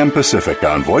 3 p.m. Pacific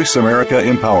on Voice America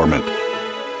Empowerment.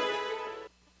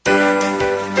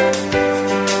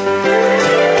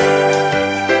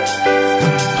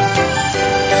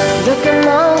 Look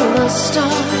among the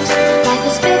stars, life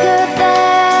is bigger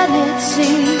than it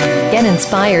seems. Get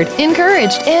inspired,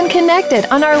 encouraged, and connected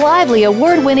on our lively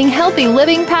award-winning Healthy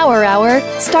Living Power Hour,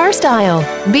 Star Style.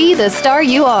 Be the star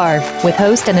you are, with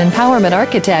host and empowerment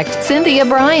architect Cynthia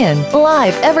Bryan.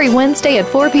 Live every Wednesday at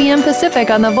 4 p.m. Pacific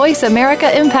on the Voice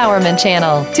America Empowerment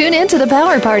Channel. Tune in to the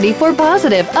Power Party for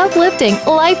positive, uplifting,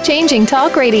 life-changing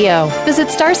talk radio. Visit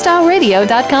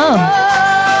StarStyleRadio.com.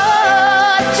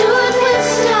 Do it with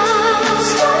style.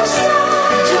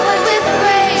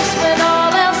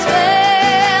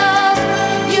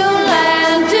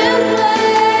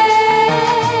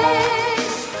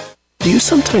 Do you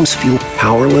sometimes feel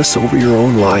powerless over your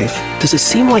own life? Does it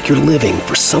seem like you're living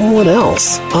for someone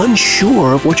else,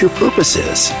 unsure of what your purpose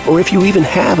is, or if you even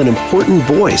have an important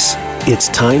voice? It's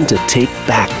time to take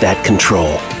back that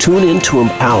control. Tune in to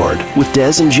Empowered with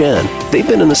Des and Jen. They've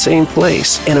been in the same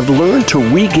place and have learned to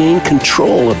regain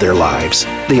control of their lives.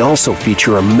 They also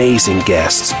feature amazing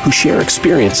guests who share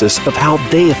experiences of how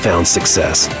they have found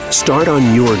success. Start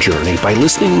on your journey by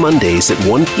listening Mondays at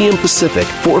 1 p.m. Pacific,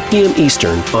 4 p.m.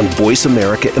 Eastern on Voice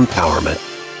America Empowerment.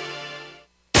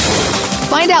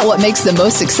 Find out what makes the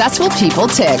most successful people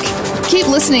tick. Keep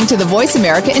listening to the Voice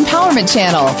America Empowerment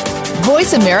Channel.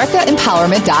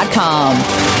 VoiceAmericaEmpowerment.com.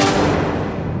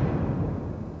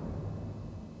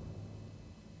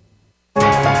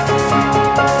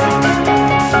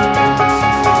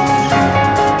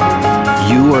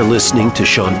 You are listening to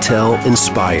Chantel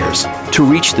Inspires. To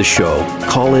reach the show,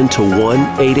 call in to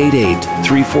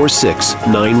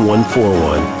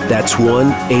 1-888-346-9141. That's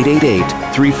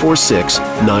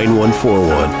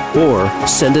 1-888-346-9141. Or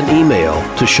send an email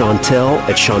to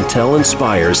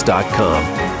Chantel@ChantelInspires.com.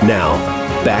 Now,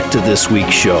 back to this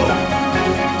week's show.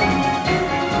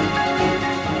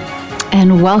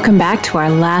 And welcome back to our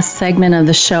last segment of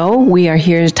the show. We are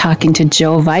here talking to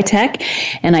Joe Vitek,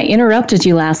 and I interrupted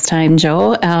you last time,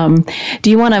 Joe. Do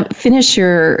you want to finish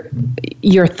your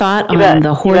thought on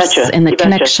the horse and the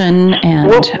connection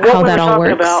and how that all works? What we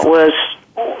were talking about was,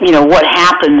 what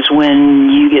happens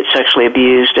when you get sexually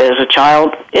abused as a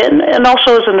child and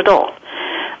also as an adult.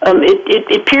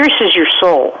 It pierces your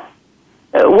soul.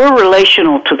 We're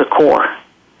relational to the core.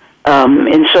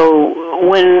 And so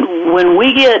when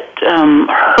we get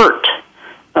hurt,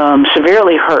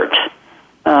 severely hurt,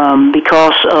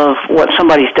 because of what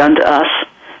somebody's done to us,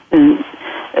 and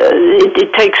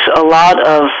it takes a lot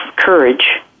of courage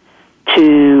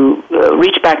to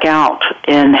reach back out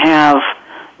and have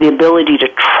the ability to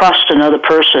trust another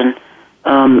person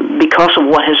because of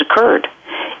what has occurred.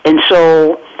 And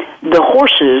so the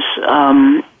horses,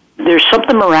 there's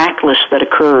something miraculous that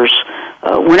occurs.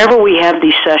 Whenever we have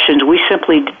these sessions, we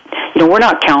simply, we're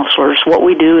not counselors. What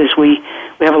we do is we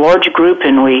have a large group,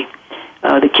 and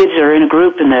the kids are in a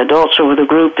group, and the adults are with a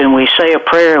group, and we say a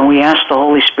prayer, and we ask the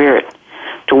Holy Spirit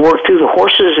to work through the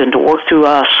horses and to work through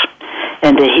us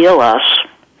and to heal us.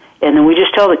 And then we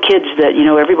just tell the kids that,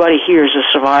 everybody here is a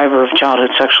survivor of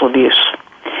childhood sexual abuse.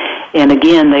 And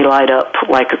again, they light up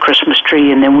like a Christmas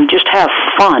tree, and then we just have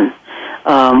fun.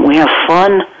 We have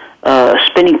fun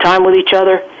spending time with each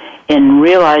other and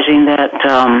realizing that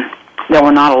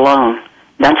we're not alone.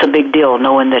 That's a big deal,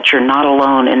 knowing that you're not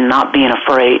alone and not being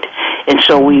afraid. And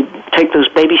so we take those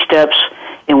baby steps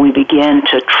and we begin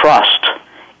to trust.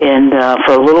 And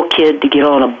for a little kid to get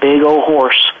on a big old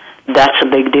horse, that's a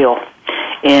big deal.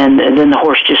 And then the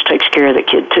horse just takes care of the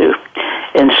kid too.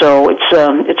 And so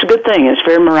it's a good thing. It's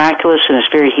very miraculous and it's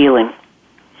very healing.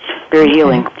 Very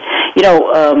healing.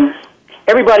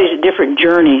 Everybody's at different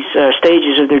journeys,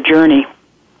 stages of their journey.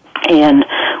 And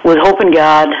with Hope in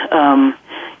God,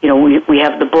 we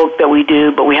have the book that we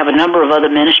do, but we have a number of other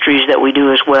ministries that we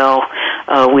do as well.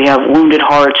 We have Wounded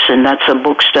Hearts, and that's a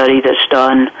book study that's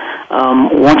done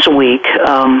once a week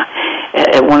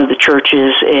at one of the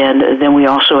churches. And then we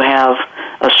also have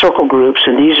circle groups,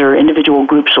 and these are individual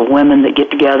groups of women that get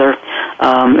together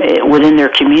within their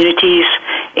communities,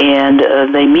 and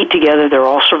they meet together. They're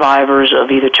all survivors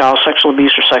of either child sexual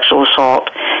abuse or sexual assault,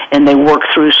 and they work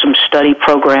through some study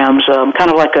programs, kind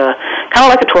of like a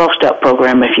 12-step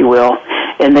program, if you will.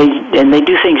 And they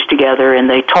do things together, and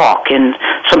they talk. And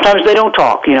sometimes they don't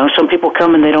talk. Some people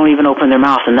come and they don't even open their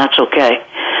mouth, and that's okay.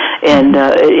 And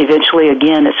eventually,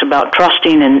 again, it's about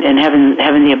trusting and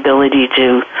having the ability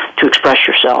to express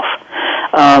yourself.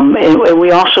 And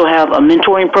we also have a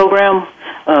mentoring program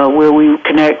where we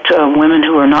connect women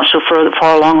who are not so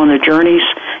far along on their journeys,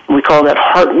 and we call that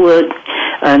Heartwood.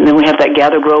 And then we have that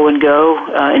Gather, Grow, and Go.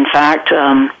 In fact,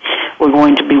 we're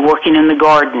going to be working in the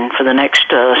garden for the next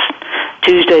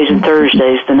Tuesdays and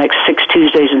Thursdays, the next 6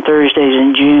 Tuesdays and Thursdays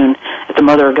in June at the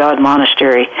Mother of God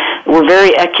Monastery. We're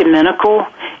very ecumenical,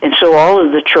 and so all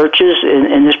of the churches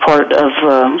in this part of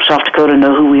South Dakota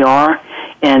know who we are,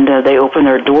 and they open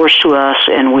their doors to us,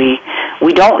 and we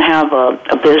don't have a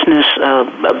business a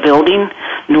building,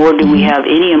 nor do we have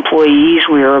any employees.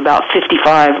 We are about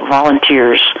 55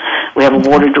 volunteers. We have a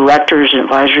board of directors and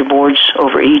advisory boards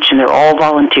over each, and they're all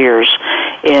volunteers.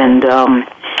 And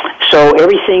so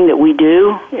everything that we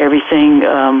do, everything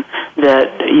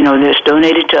that's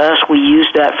donated to us, we use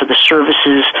that for the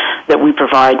services that we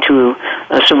provide to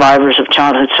survivors of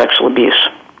childhood sexual abuse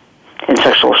and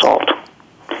sexual assault.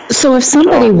 So if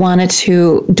somebody wanted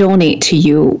to donate to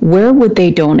you, where would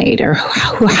they donate, or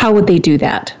how would they do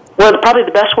that? Well, probably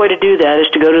the best way to do that is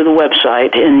to go to the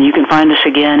website, and you can find us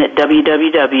again at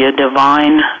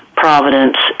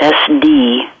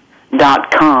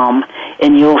www.divineprovidencesd.com,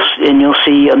 and you'll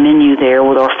see a menu there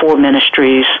with our 4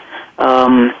 ministries.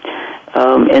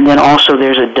 And then also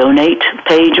there's a donate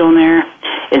page on there,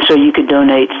 and so you could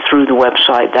donate through the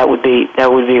website. That would be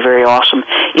very awesome.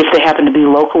 If they happen to be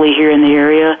locally here in the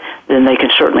area, then they can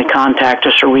certainly contact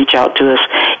us or reach out to us.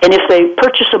 And if they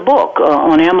purchase a book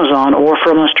on Amazon or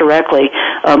from us directly,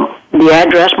 my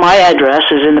address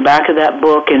is in the back of that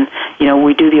book, and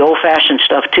we do the old-fashioned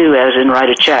stuff too, as in write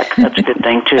a check. That's a good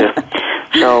thing too.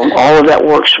 So all of that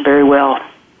works very well.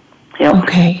 Yep.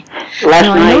 Okay. Last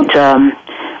night,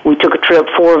 we took a trip.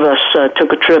 4 of us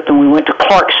took a trip, and we went to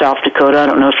Clark, South Dakota. I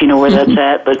don't know if you know where that's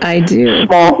at, but I do.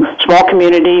 Small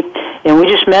community, and we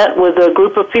just met with a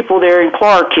group of people there in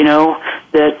Clark,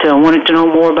 that wanted to know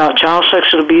more about child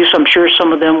sexual abuse. I'm sure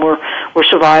some of them were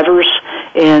survivors,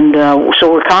 and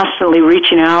so we're constantly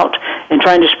reaching out and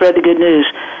trying to spread the good news.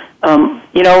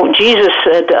 Jesus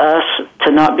said to us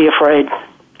to not be afraid,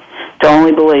 to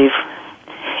only believe.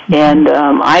 And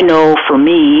I know for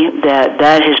me that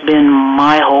has been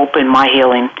my hope and my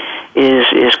healing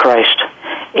is Christ.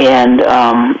 And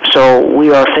so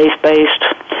we are faith-based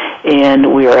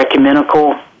and we are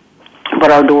ecumenical,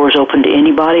 but our door is open to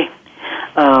anybody.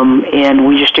 And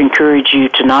we just encourage you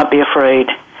to not be afraid,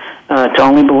 to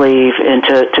only believe, and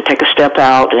to take a step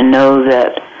out and know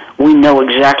that we know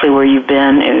exactly where you've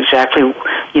been and exactly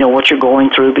what you're going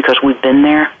through, because we've been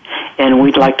there. And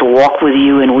we'd like to walk with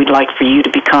you, and we'd like for you to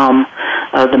become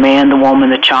the man, the woman,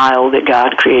 the child that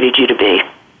God created you to be.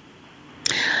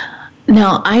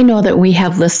 Now, I know that we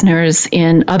have listeners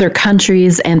in other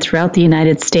countries and throughout the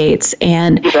United States,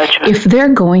 and if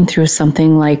they're going through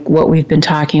something like what we've been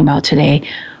talking about today,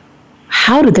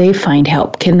 how do they find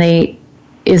help?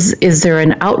 Is there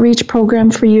an outreach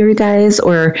program for you guys,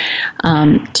 or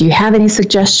do you have any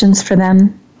suggestions for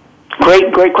them?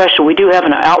 Great question. We do have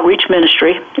an outreach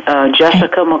ministry.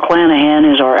 Jessica McClanahan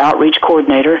is our outreach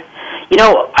coordinator.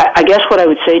 I guess what I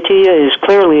would say to you is,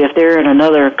 clearly, if they're in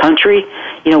another country,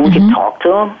 we can talk to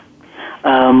them.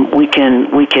 We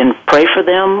can pray for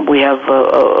them. We have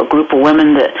a group of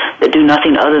women that do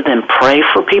nothing other than pray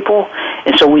for people,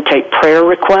 and so we take prayer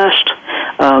requests.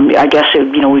 I guess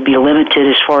we'd be limited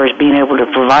as far as being able to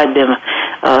provide them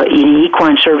any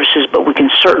equine services, but we can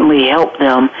certainly help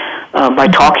them by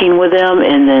talking with them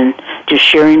and then just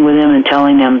sharing with them and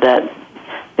telling them that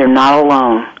they're not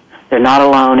alone. They're not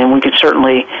alone, and we can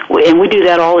certainly, and we do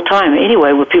that all the time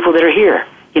anyway with people that are here.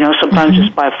 Sometimes it's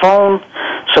by phone,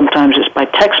 sometimes it's by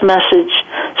text message,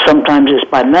 sometimes it's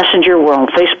by messenger. We're on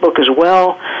Facebook as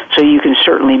well, so you can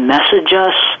certainly message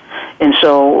us. And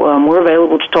so we're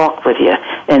available to talk with you.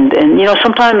 And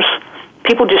sometimes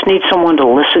people just need someone to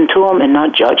listen to them and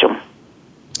not judge them.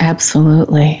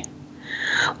 Absolutely.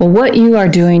 Well, what you are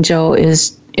doing, Joe,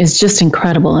 is just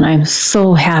incredible, and I'm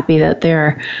so happy that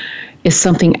there is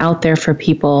something out there for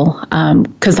people,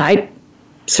 because I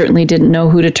certainly didn't know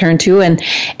who to turn to. And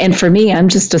for me, I'm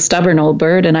just a stubborn old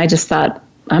bird, and I just thought,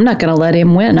 I'm not going to let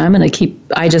him win.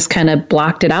 I just kind of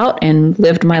blocked it out and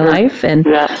lived my life. And,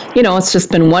 it's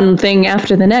just been one thing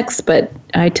after the next. But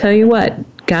I tell you what,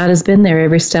 God has been there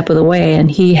every step of the way, and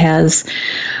he has,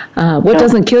 what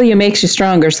doesn't kill you makes you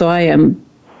stronger. So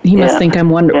he must think I'm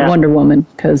Wonder Woman,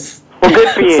 because good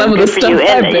for you. Some of the stuff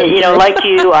I've been through. Like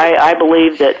you, I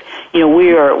believe that,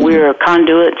 we are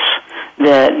conduits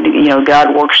that,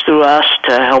 God works through us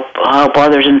to help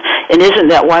others. And isn't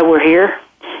that why we're here?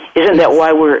 Isn't that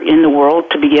why we're in the world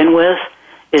to begin with?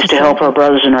 Is to help our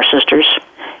brothers and our sisters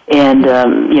and,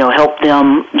 help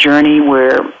them journey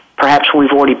where perhaps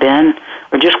we've already been,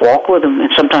 or just walk with them. And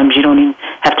sometimes you don't even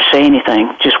have to say anything.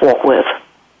 Just walk with.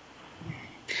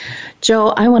 Joe,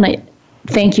 I want to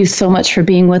thank you so much for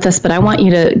being with us, but I want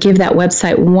you to give that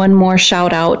website one more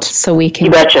shout out so we can...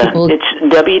 You betcha. It's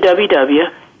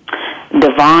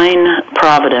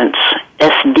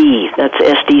www.divineprovidencesd, that's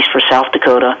SD's for South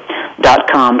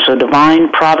Dakota.com. So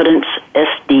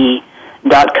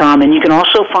divineprovidencesd.com. And you can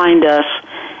also find us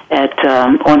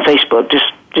on Facebook.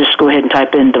 Just go ahead and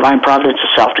type in Divine Providence of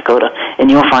South Dakota,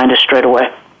 and you'll find us straight away.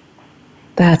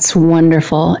 That's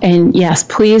wonderful. And yes,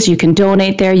 please, you can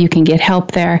donate there. You can get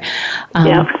help there.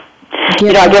 I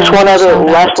guess one other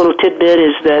last little tidbit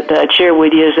is that I'd share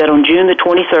with you is that on June the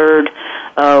 23rd,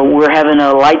 we're having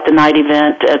a Light the Night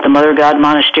event at the Mother of God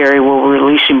Monastery where we're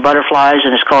releasing butterflies,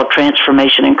 and it's called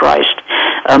Transformation in Christ.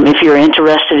 If you're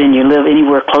interested and you live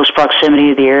anywhere close proximity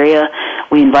to the area,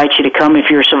 we invite you to come. If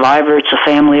you're a survivor, it's a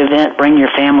family event. Bring your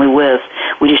family with.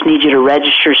 We just need you to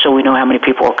register so we know how many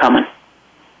people are coming.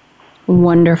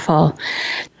 Wonderful.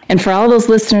 And for all those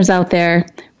listeners out there,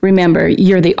 remember,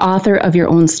 you're the author of your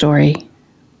own story.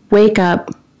 Wake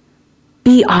up,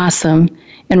 be awesome,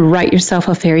 and write yourself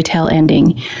a fairy tale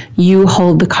ending. You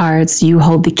hold the cards, you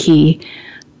hold the key.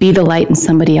 Be the light in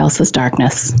somebody else's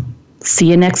darkness. See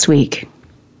you next week.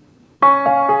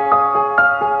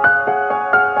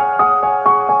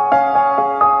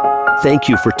 Thank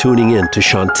you for tuning in to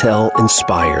Chantel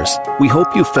Inspires. We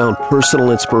hope you found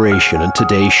personal inspiration in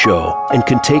today's show and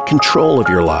can take control of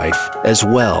your life as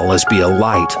well as be a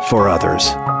light for others.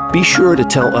 Be sure to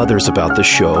tell others about the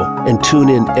show and tune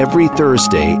in every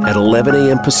Thursday at 11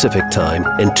 a.m. Pacific Time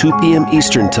and 2 p.m.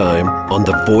 Eastern Time on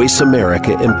the Voice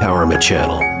America Empowerment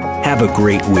Channel. Have a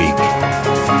great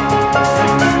week.